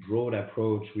 very broad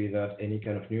approach without any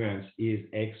kind of nuance is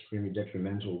extremely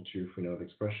detrimental to freedom of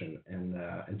expression and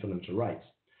fundamental rights.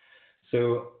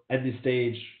 So at this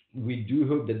stage, we do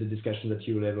hope that the discussions at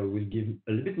EU level will give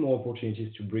a little bit more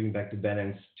opportunities to bring back the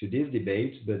balance to this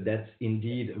debate, but that's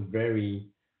indeed a very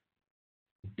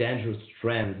dangerous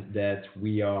trend that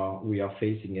we are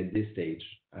facing at this stage.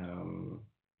 I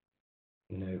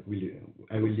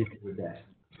will leave it with that.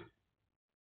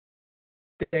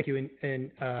 Thank you,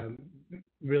 and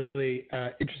really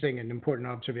interesting and important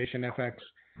observation, FX.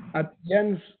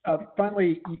 Jens,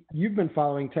 finally, you've been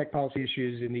following tech policy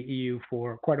issues in the EU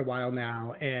for quite a while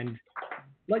now, and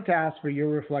I'd like to ask for your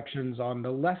reflections on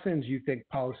the lessons you think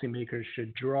policymakers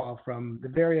should draw from the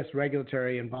various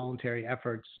regulatory and voluntary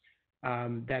efforts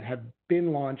that have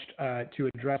been launched to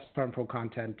address harmful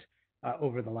content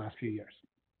over the last few years.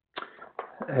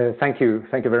 Thank you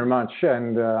very much,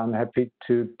 and I'm happy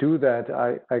to do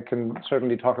that. I can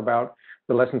certainly talk about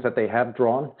the lessons that they have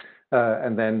drawn,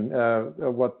 and then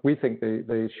what we think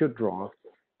they should draw.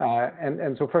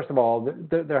 And so first of all,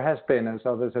 there has been, as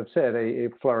others have said, a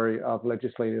flurry of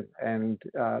legislative and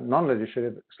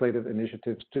non-legislative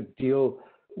initiatives to deal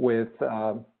with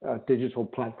digital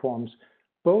platforms,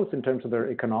 both in terms of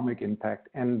their economic impact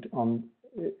and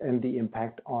the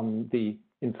impact on the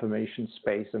information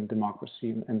space and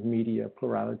democracy and media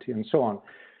plurality and so on.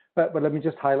 But let me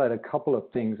just highlight a couple of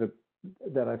things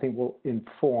that I think will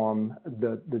inform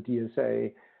the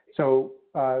DSA. So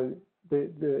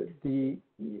the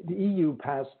EU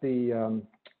passed the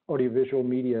Audiovisual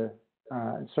Media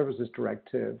and Services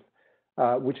Directive,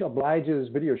 which obliges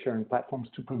video sharing platforms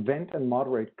to prevent and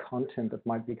moderate content that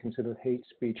might be considered hate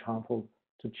speech, harmful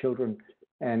to children,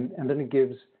 And then it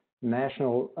gives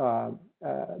national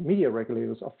media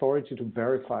regulators authority to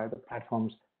verify that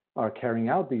platforms are carrying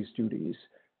out these duties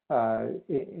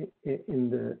in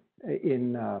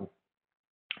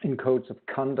codes of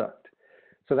conduct.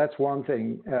 So that's one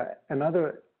thing.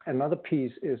 Another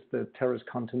piece is the terrorist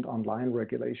content online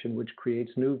regulation, which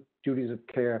creates new duties of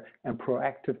care and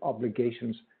proactive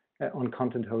obligations on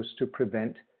content hosts to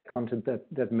prevent content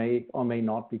that may or may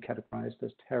not be categorized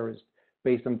as terrorist,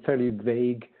 based on fairly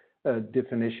vague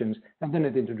definitions. And then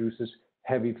it introduces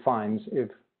heavy fines if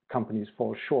companies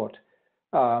fall short.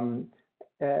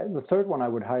 The third one I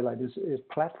would highlight is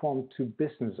platform to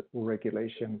business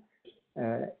regulation.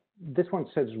 This one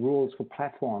sets rules for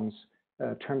platforms,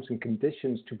 terms and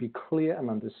conditions to be clear and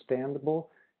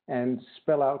understandable, and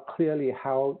spell out clearly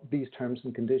how these terms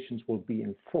and conditions will be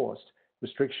enforced.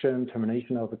 Restriction,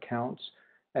 termination of accounts.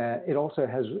 It also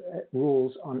has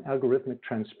rules on algorithmic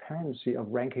transparency of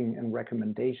ranking and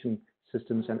recommendation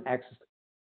systems and access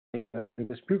to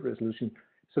dispute resolution.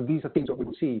 So these are things that we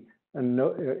see in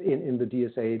the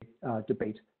DSA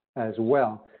debate as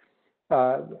well.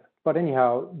 But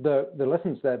anyhow, the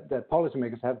lessons that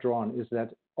policymakers have drawn is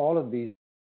that all of these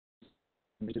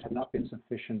have not been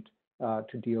sufficient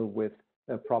to deal with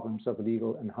problems of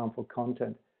illegal and harmful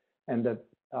content, and that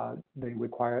they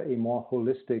require a more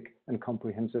holistic and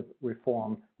comprehensive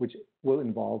reform, which will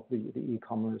involve the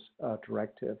e-commerce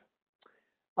directive.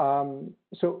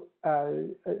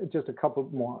 Just a couple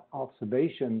more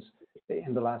observations.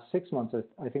 In the last 6 months,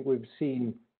 I think we've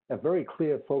seen a very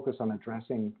clear focus on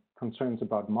addressing concerns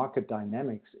about market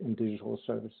dynamics in digital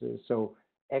services. So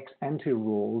ex-ante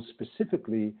rules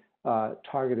specifically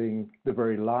targeting the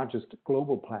very largest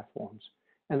global platforms.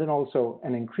 And then also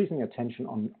an increasing attention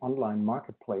on online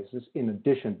marketplaces in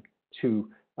addition to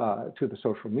the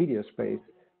social media space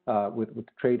with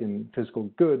trade in physical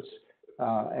goods.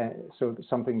 So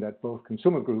something that both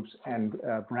consumer groups and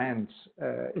brands,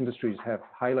 industries have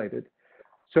highlighted.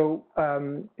 So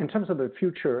in terms of the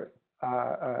future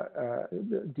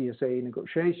DSA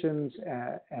negotiations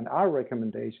and our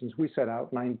recommendations, we set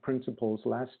out 9 principles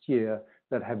last year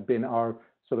that have been our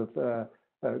sort of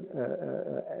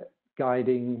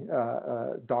guiding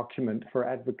document for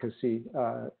advocacy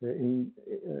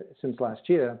since last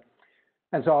year.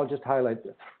 And so I'll just highlight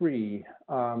 3.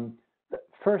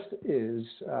 First is,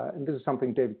 and this is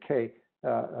something David Kaye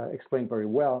explained very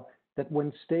well, that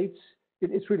when states,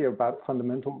 it's really about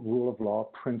fundamental rule of law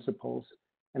principles.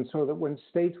 And so that when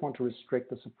states want to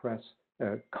restrict or suppress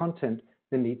content,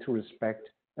 they need to respect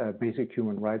basic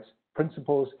human rights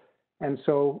principles. And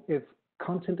so if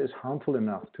content is harmful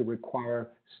enough to require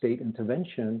state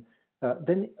intervention,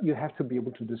 then you have to be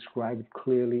able to describe it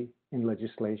clearly in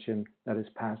legislation that is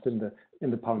passed in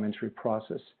the parliamentary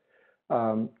process,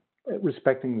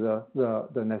 respecting the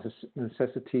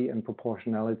necessity and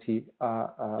proportionality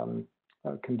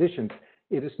conditions.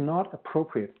 It is not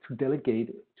appropriate to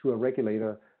delegate to a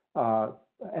regulator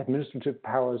administrative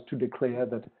powers to declare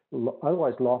that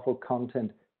otherwise lawful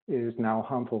content is now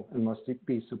harmful and must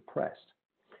be suppressed.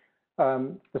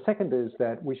 The second is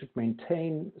that we should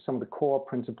maintain some of the core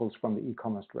principles from the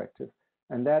e-commerce directive,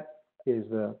 and that is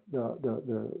the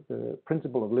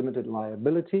principle of limited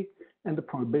liability and the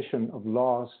prohibition of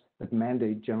laws that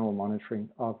mandate general monitoring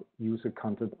of user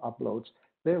content uploads.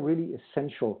 They're really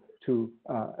essential to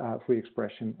free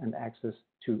expression and access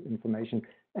to information.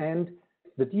 And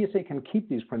the DSA can keep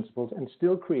these principles and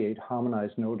still create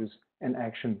harmonized notice and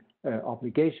action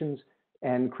obligations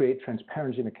and create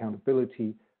transparency and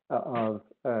accountability of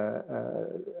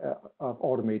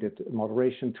automated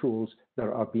moderation tools that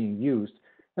are being used.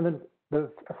 And then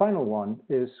the final one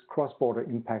is cross-border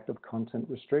impact of content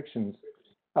restrictions.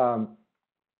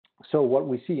 So what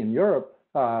we see in Europe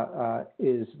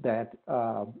is that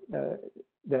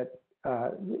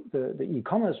the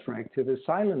e-commerce directive is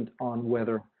silent on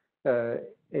whether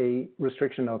a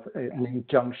restriction of an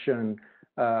injunction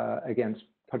against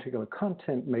particular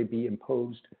content may be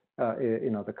imposed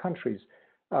in other countries.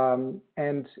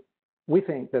 And we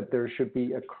think that there should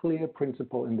be a clear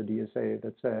principle in the DSA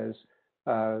that says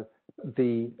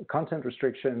the content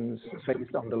restrictions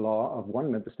based on the law of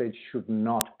one member state should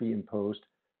not be imposed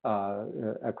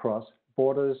across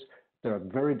borders. There are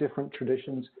very different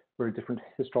traditions, very different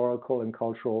historical and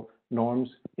cultural norms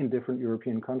in different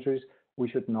European countries. We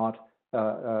should not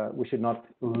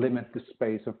limit the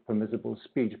space of permissible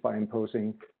speech by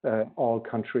imposing all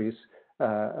countries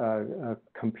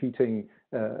competing,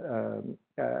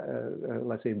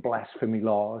 let's say, blasphemy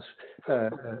laws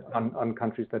on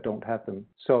countries that don't have them.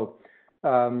 So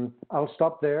I'll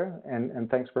stop there, and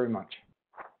thanks very much.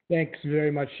 Thanks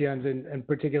very much, Jens, in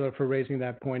particular for raising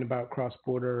that point about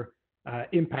cross-border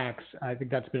impacts. I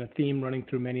think that's been a theme running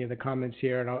through many of the comments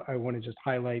here, and I want to just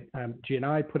highlight,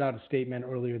 G&I put out a statement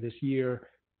earlier this year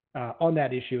on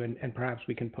that issue, and perhaps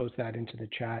we can post that into the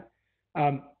chat.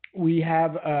 We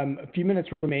have a few minutes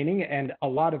remaining and a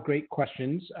lot of great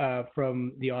questions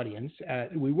from the audience.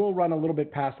 We will run a little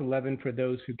bit past 11 for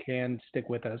those who can stick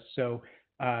with us, so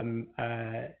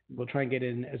we'll try and get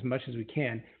in as much as we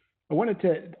can.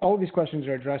 All of these questions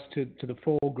are addressed to the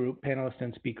full group, panelists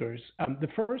and speakers. The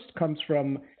first comes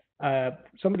from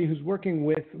somebody who's working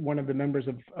with one of the members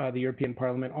of the European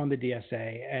Parliament on the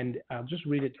DSA, and I'll just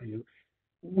read it to you.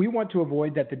 We want to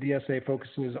avoid that the DSA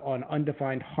focuses on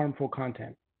undefined harmful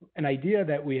content. An idea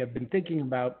that we have been thinking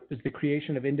about is the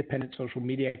creation of independent social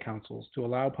media councils to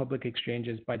allow public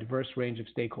exchanges by a diverse range of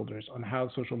stakeholders on how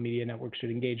social media networks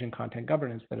should engage in content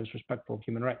governance that is respectful of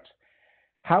human rights.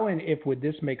 How and if would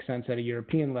this make sense at a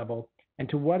European level, and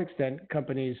to what extent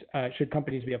should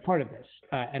companies be a part of this,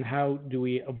 and how do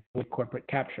we avoid corporate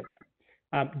capture?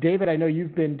 David, I know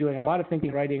you've been doing a lot of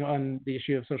thinking, writing on the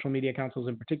issue of social media councils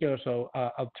in particular, so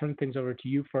I'll turn things over to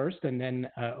you first and then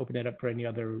open it up for any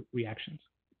other reactions.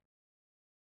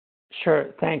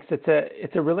 Sure, thanks.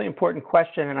 It's a really important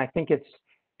question, and I think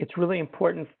it's really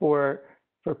important for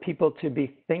people to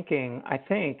be thinking, I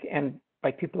think, and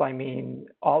by people I mean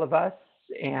all of us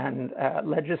and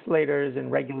legislators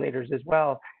and regulators as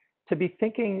well, to be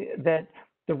thinking that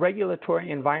the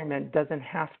regulatory environment doesn't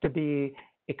have to be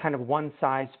a kind of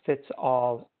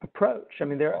one-size-fits-all approach. I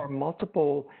mean, there are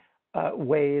multiple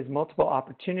ways, multiple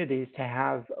opportunities to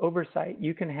have oversight.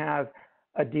 You can have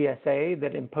a DSA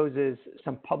that imposes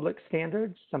some public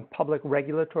standards, some public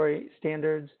regulatory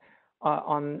standards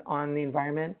on the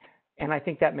environment. And I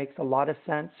think that makes a lot of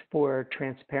sense for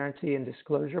transparency and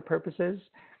disclosure purposes.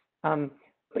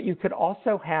 But you could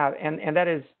also have, and that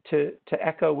is to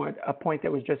echo a point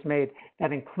that was just made,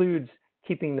 that includes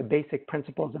keeping the basic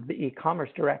principles of the e-commerce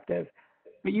directive.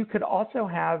 But you could also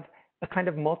have a kind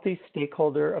of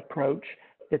multi-stakeholder approach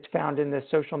that's found in the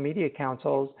social media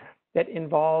councils that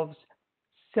involves,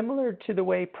 similar to the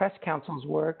way press councils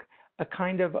work, a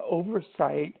kind of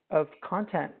oversight of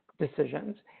content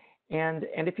decisions. And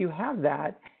if you have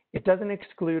that, it doesn't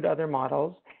exclude other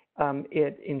models.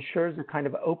 It ensures a kind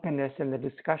of openness in the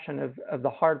discussion of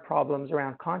the hard problems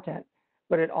around content,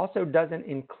 but it also doesn't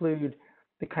include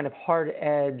the kind of hard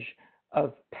edge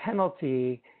of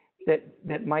penalty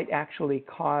that might actually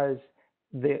cause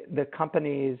the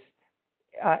companies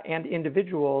and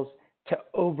individuals to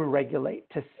overregulate,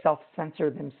 to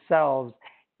self-censor themselves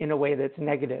in a way that's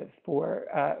negative for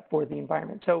the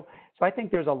environment. So I think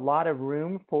there's a lot of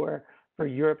room for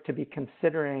Europe to be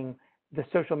considering the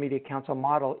social media council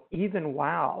model, even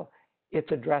while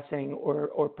it's addressing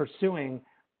or pursuing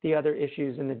the other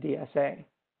issues in the DSA.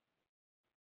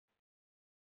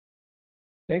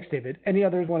 Thanks, David. Any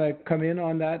others want to come in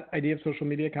on that idea of social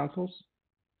media councils?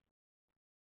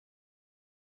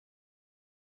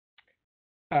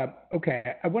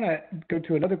 Okay, I want to go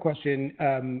to another question.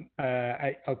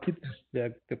 I'll keep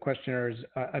the questioners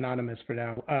anonymous for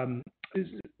now.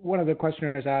 One of the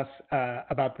questioners asks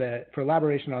for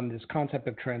elaboration on this concept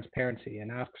of transparency,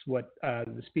 and asks what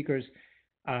the speakers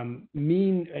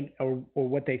mean or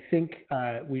what they think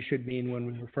we should mean when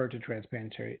we refer to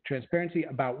transparency. Transparency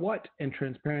about what, and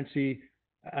transparency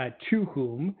to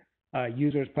whom?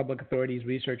 Users, public authorities,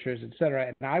 researchers,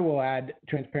 etc. And I will add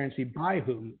transparency by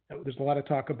whom. There's a lot of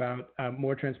talk about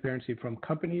more transparency from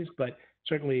companies, but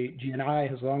certainly G&I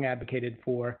has long advocated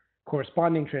for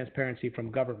corresponding transparency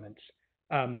from governments.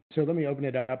 So let me open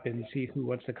it up and see who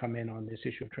wants to come in on this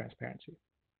issue of transparency.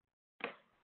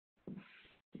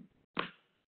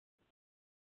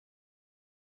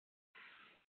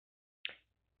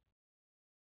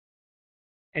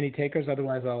 Any takers?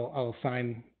 Otherwise, I'll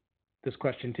assign this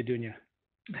question to Dunja.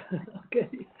 Okay.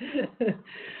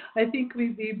 I think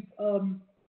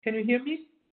can you hear me?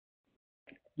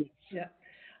 Yes. Yeah.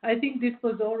 I think this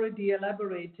was already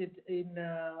elaborated in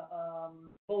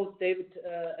both David's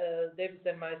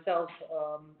and myself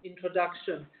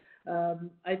introduction.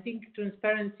 I think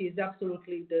transparency is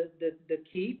absolutely the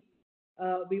key.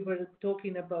 We were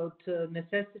talking about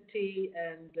necessity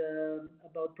and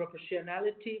about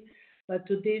proportionality. But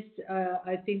to this,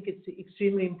 I think it's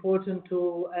extremely important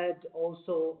to add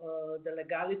also the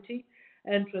legality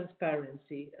and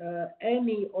transparency.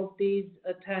 Any of these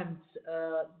attempts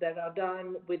that are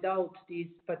done without these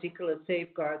particular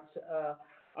safeguards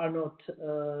are not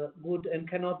good and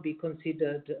cannot be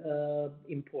considered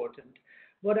important.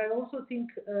 What I also think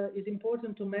is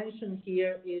important to mention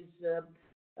here is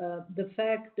the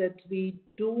fact that we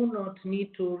do not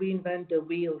need to reinvent the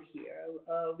wheel here.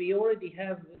 We already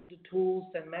have the tools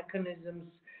and mechanisms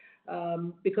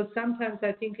Because sometimes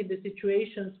I think in the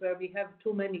situations where we have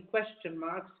too many question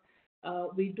marks,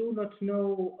 we do not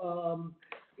know,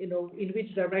 in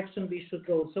which direction we should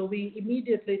go. So we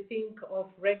immediately think of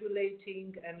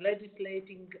regulating and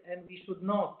legislating, and we should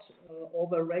not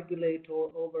over-regulate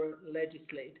or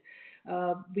over-legislate.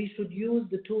 We should use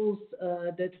the tools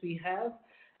that we have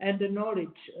and the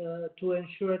knowledge to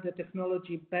ensure that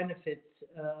technology benefits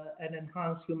and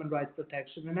enhance human rights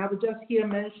protection. And I would just here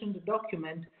mention the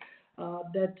document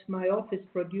that my office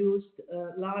produced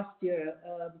last year,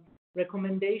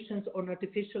 recommendations on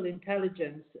artificial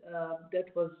intelligence, that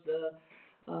was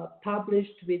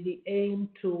published with the aim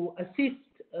to assist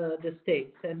the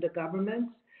states and the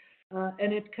governments,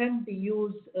 and it can be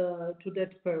used to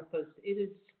that purpose. It is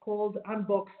called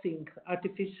Unboxing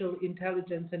Artificial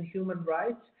Intelligence and Human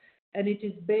Rights, and it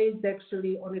is based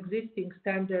actually on existing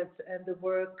standards and the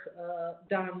work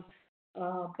done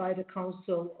by the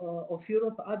Council of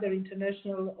Europe, other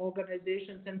international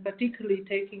organizations, and particularly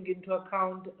taking into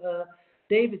account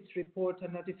David's report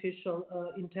on artificial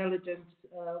intelligence,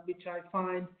 which I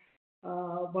find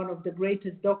one of the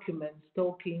greatest documents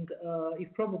talking,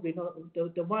 if probably not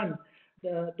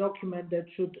the document that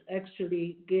should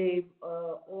actually give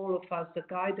all of us the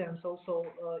guidance also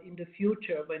in the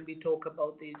future when we talk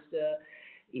about these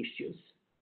issues.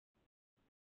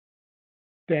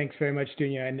 Thanks very much,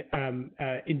 Dunja. And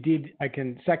indeed, I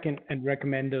can second and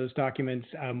recommend those documents.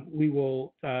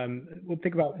 We'll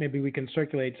think about maybe we can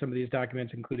circulate some of these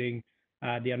documents, including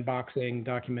the unboxing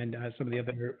document, some of the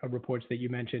other reports that you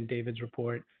mentioned, David's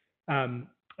report,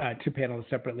 to panelists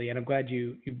separately. And I'm glad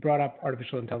you brought up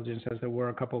artificial intelligence, as there were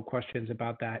a couple of questions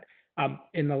about that.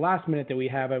 In the last minute that we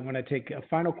have, I want to take a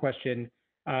final question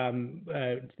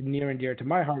near and dear to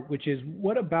my heart, which is,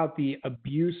 what about the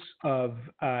abuse of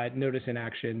notice and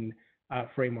action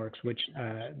frameworks, which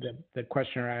the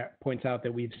questioner points out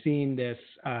that we've seen this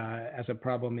as a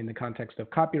problem in the context of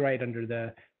copyright under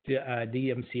the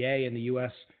DMCA in the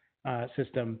US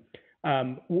system.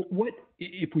 What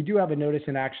if we do have a notice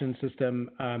and action system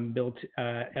built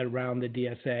around the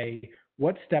DSA?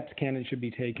 What steps can and should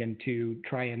be taken to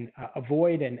try and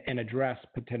avoid and address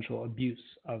potential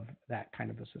abuse of that kind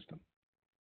of a system?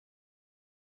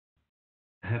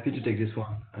 Happy to take this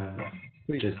one,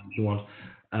 Jason, if you want.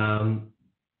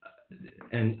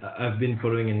 And I've been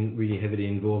following and really heavily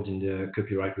involved in the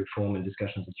copyright reform and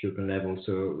discussions at European level.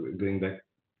 So going back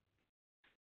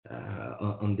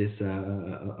on this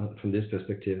from this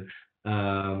perspective,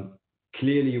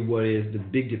 clearly, what is the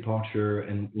big departure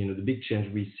and the big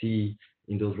change we see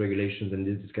in those regulations and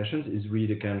these discussions is really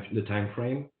the time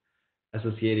frame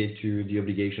associated to the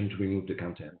obligation to remove the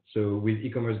content. So with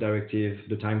e-commerce directive,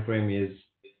 the time frame is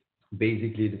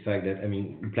basically the fact that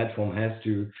the platform has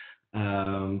to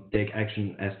take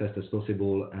action as fast as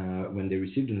possible when they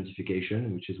receive the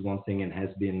notification, which is one thing and has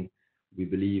been, we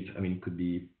believe, could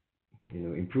be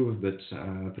improved, but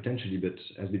potentially, but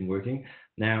has been working.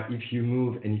 Now, if you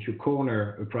move and if you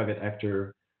corner a private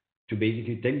actor to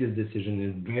basically take this decision in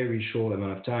a very short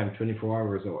amount of time, 24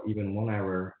 hours or even 1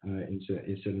 hour in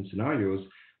certain scenarios,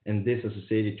 and this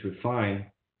associated to a fine,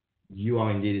 you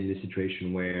are indeed in this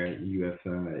situation where you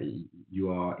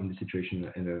are in the situation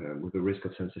with a risk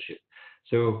of censorship.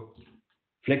 So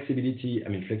flexibility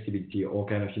or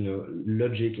kind of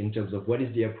logic in terms of what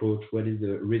is the approach, what is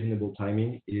the reasonable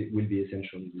timing, it will be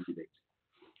essential in this debate.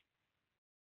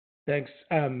 Thanks.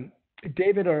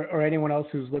 David or anyone else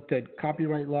who's looked at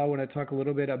copyright law, want to talk a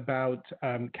little bit about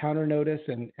counter notice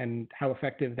and how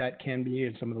effective that can be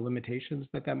and some of the limitations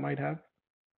that might have?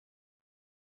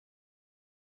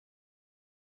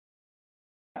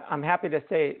 I'm happy to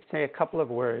say a couple of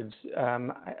words,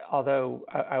 although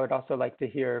I would also like to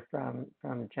hear from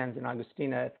Jens and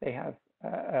Agustina if they have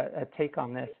a take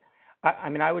on this.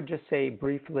 I would just say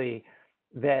briefly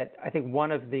that I think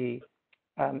one of the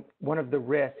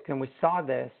risks, and we saw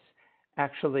this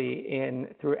actually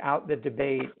throughout the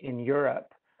debate in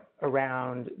Europe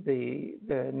around the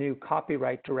new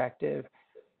copyright directive,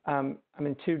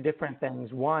 two different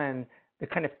things. One, the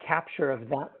kind of capture of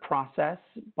that process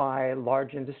by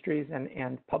large industries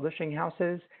and publishing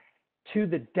houses to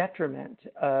the detriment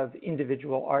of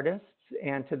individual artists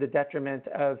and to the detriment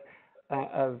of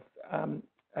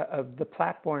the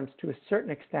platforms to a certain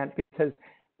extent,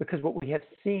 because what we have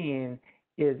seen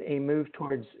is a move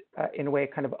towards, in a way,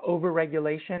 kind of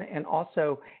over-regulation and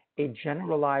also a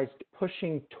generalized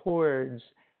pushing towards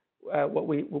what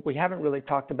we haven't really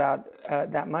talked about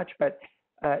that much, but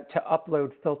to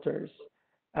upload filters,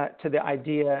 to the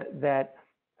idea that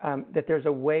there's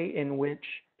a way in which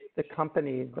the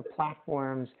companies, the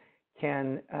platforms,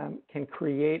 can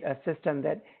create a system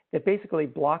that that basically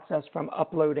blocks us from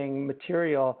uploading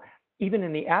material, even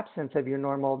in the absence of your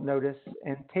normal notice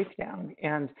and takedown.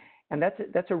 And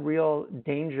that's a real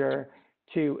danger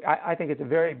to, I think it's a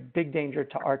very big danger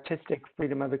to artistic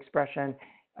freedom of expression.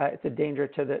 It's a danger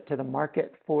to the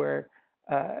market for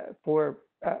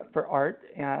art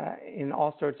in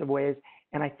all sorts of ways.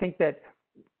 And I think that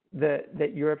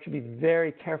that Europe should be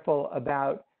very careful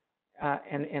about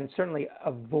and certainly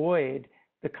avoid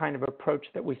the kind of approach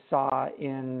that we saw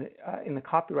in the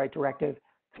copyright directive,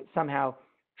 somehow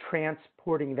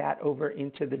transporting that over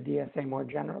into the DSA more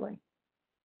generally.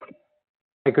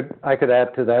 I could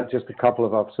add to that just a couple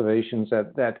of observations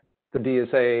that the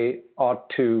DSA ought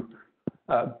to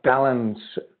balance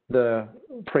the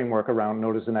framework around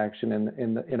notice and action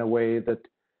in a way that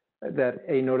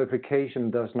a notification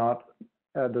does not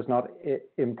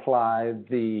imply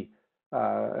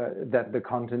that the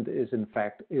content is in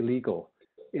fact illegal.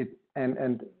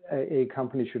 And a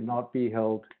company should not be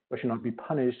held or should not be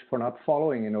punished for not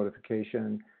following a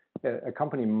notification. A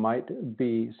company might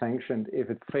be sanctioned if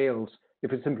it fails,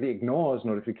 if it simply ignores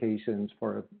notifications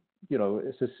for,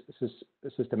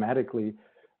 systematically.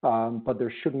 But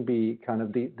there shouldn't be kind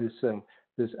of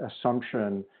this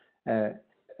assumption, and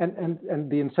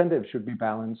the incentive should be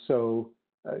balanced. So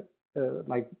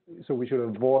so we should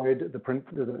avoid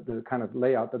the kind of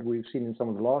layout that we've seen in some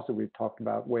of the laws that we've talked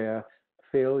about, where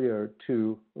failure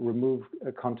to remove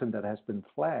content that has been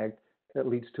flagged that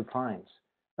leads to fines.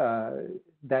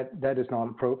 That is not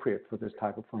appropriate for this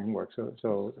type of framework.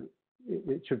 So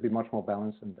it should be much more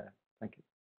balanced than that. Thank you.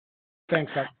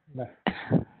 Thanks,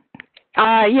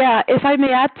 yeah, if I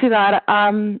may add to that,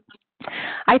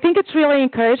 I think it's really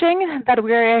encouraging that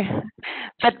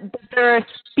there's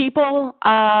people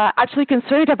actually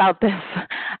concerned about this.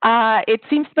 It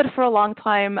seems that for a long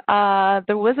time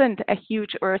there wasn't a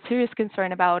huge or a serious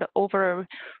concern about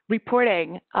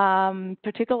over-reporting,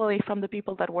 particularly from the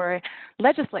people that were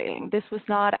legislating. This was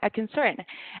not a concern.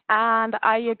 And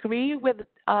I agree with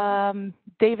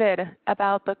David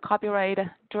about the copyright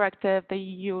directive, the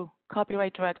EU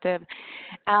copyright directive.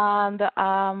 And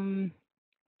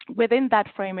within that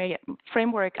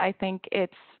framework, I think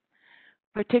it's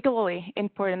particularly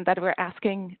important that we're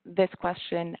asking this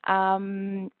question.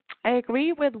 I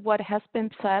agree with what has been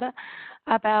said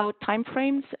about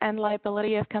timeframes and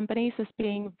liability of companies as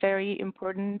being very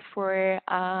important for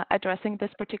addressing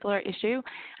this particular issue.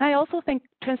 And I also think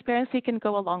transparency can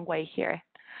go a long way here.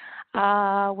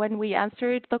 When we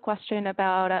answered the question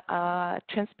about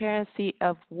transparency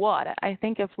of what, I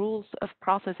think of rules of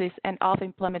processes and of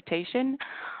implementation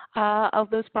of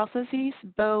those processes,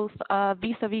 both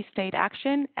vis-a-vis state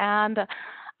action and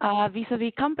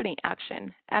vis-a-vis company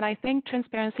action. And I think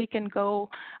transparency can go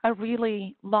a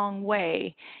really long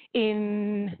way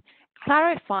in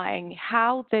clarifying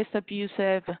how this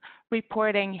abusive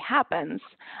reporting happens.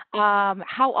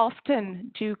 How often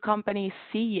do companies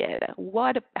see it?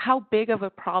 How big of a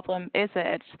problem is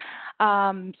it,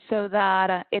 so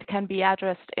that it can be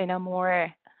addressed in a more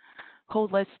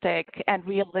holistic and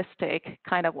realistic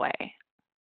kind of way.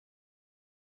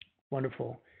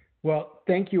 Wonderful. Well,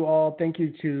 thank you all. Thank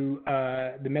you to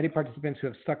the many participants who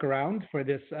have stuck around for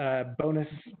this bonus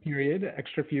period,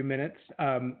 extra few minutes.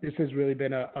 This has really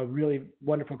been a really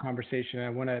wonderful conversation. I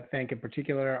want to thank in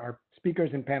particular our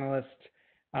speakers and panelists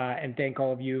and thank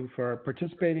all of you for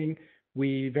participating.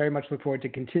 We very much look forward to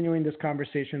continuing this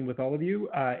conversation with all of you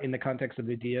in the context of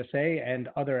the DSA and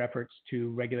other efforts to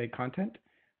regulate content.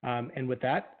 And with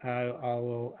that,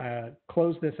 I'll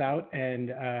close this out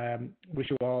and wish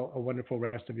you all a wonderful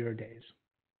rest of your days.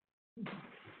 Thank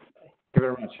you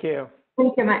very much. Thank you.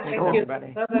 Thank you much. Thank you,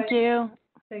 everybody. Bye-bye. Thank you.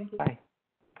 Thank you. Bye.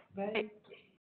 Bye.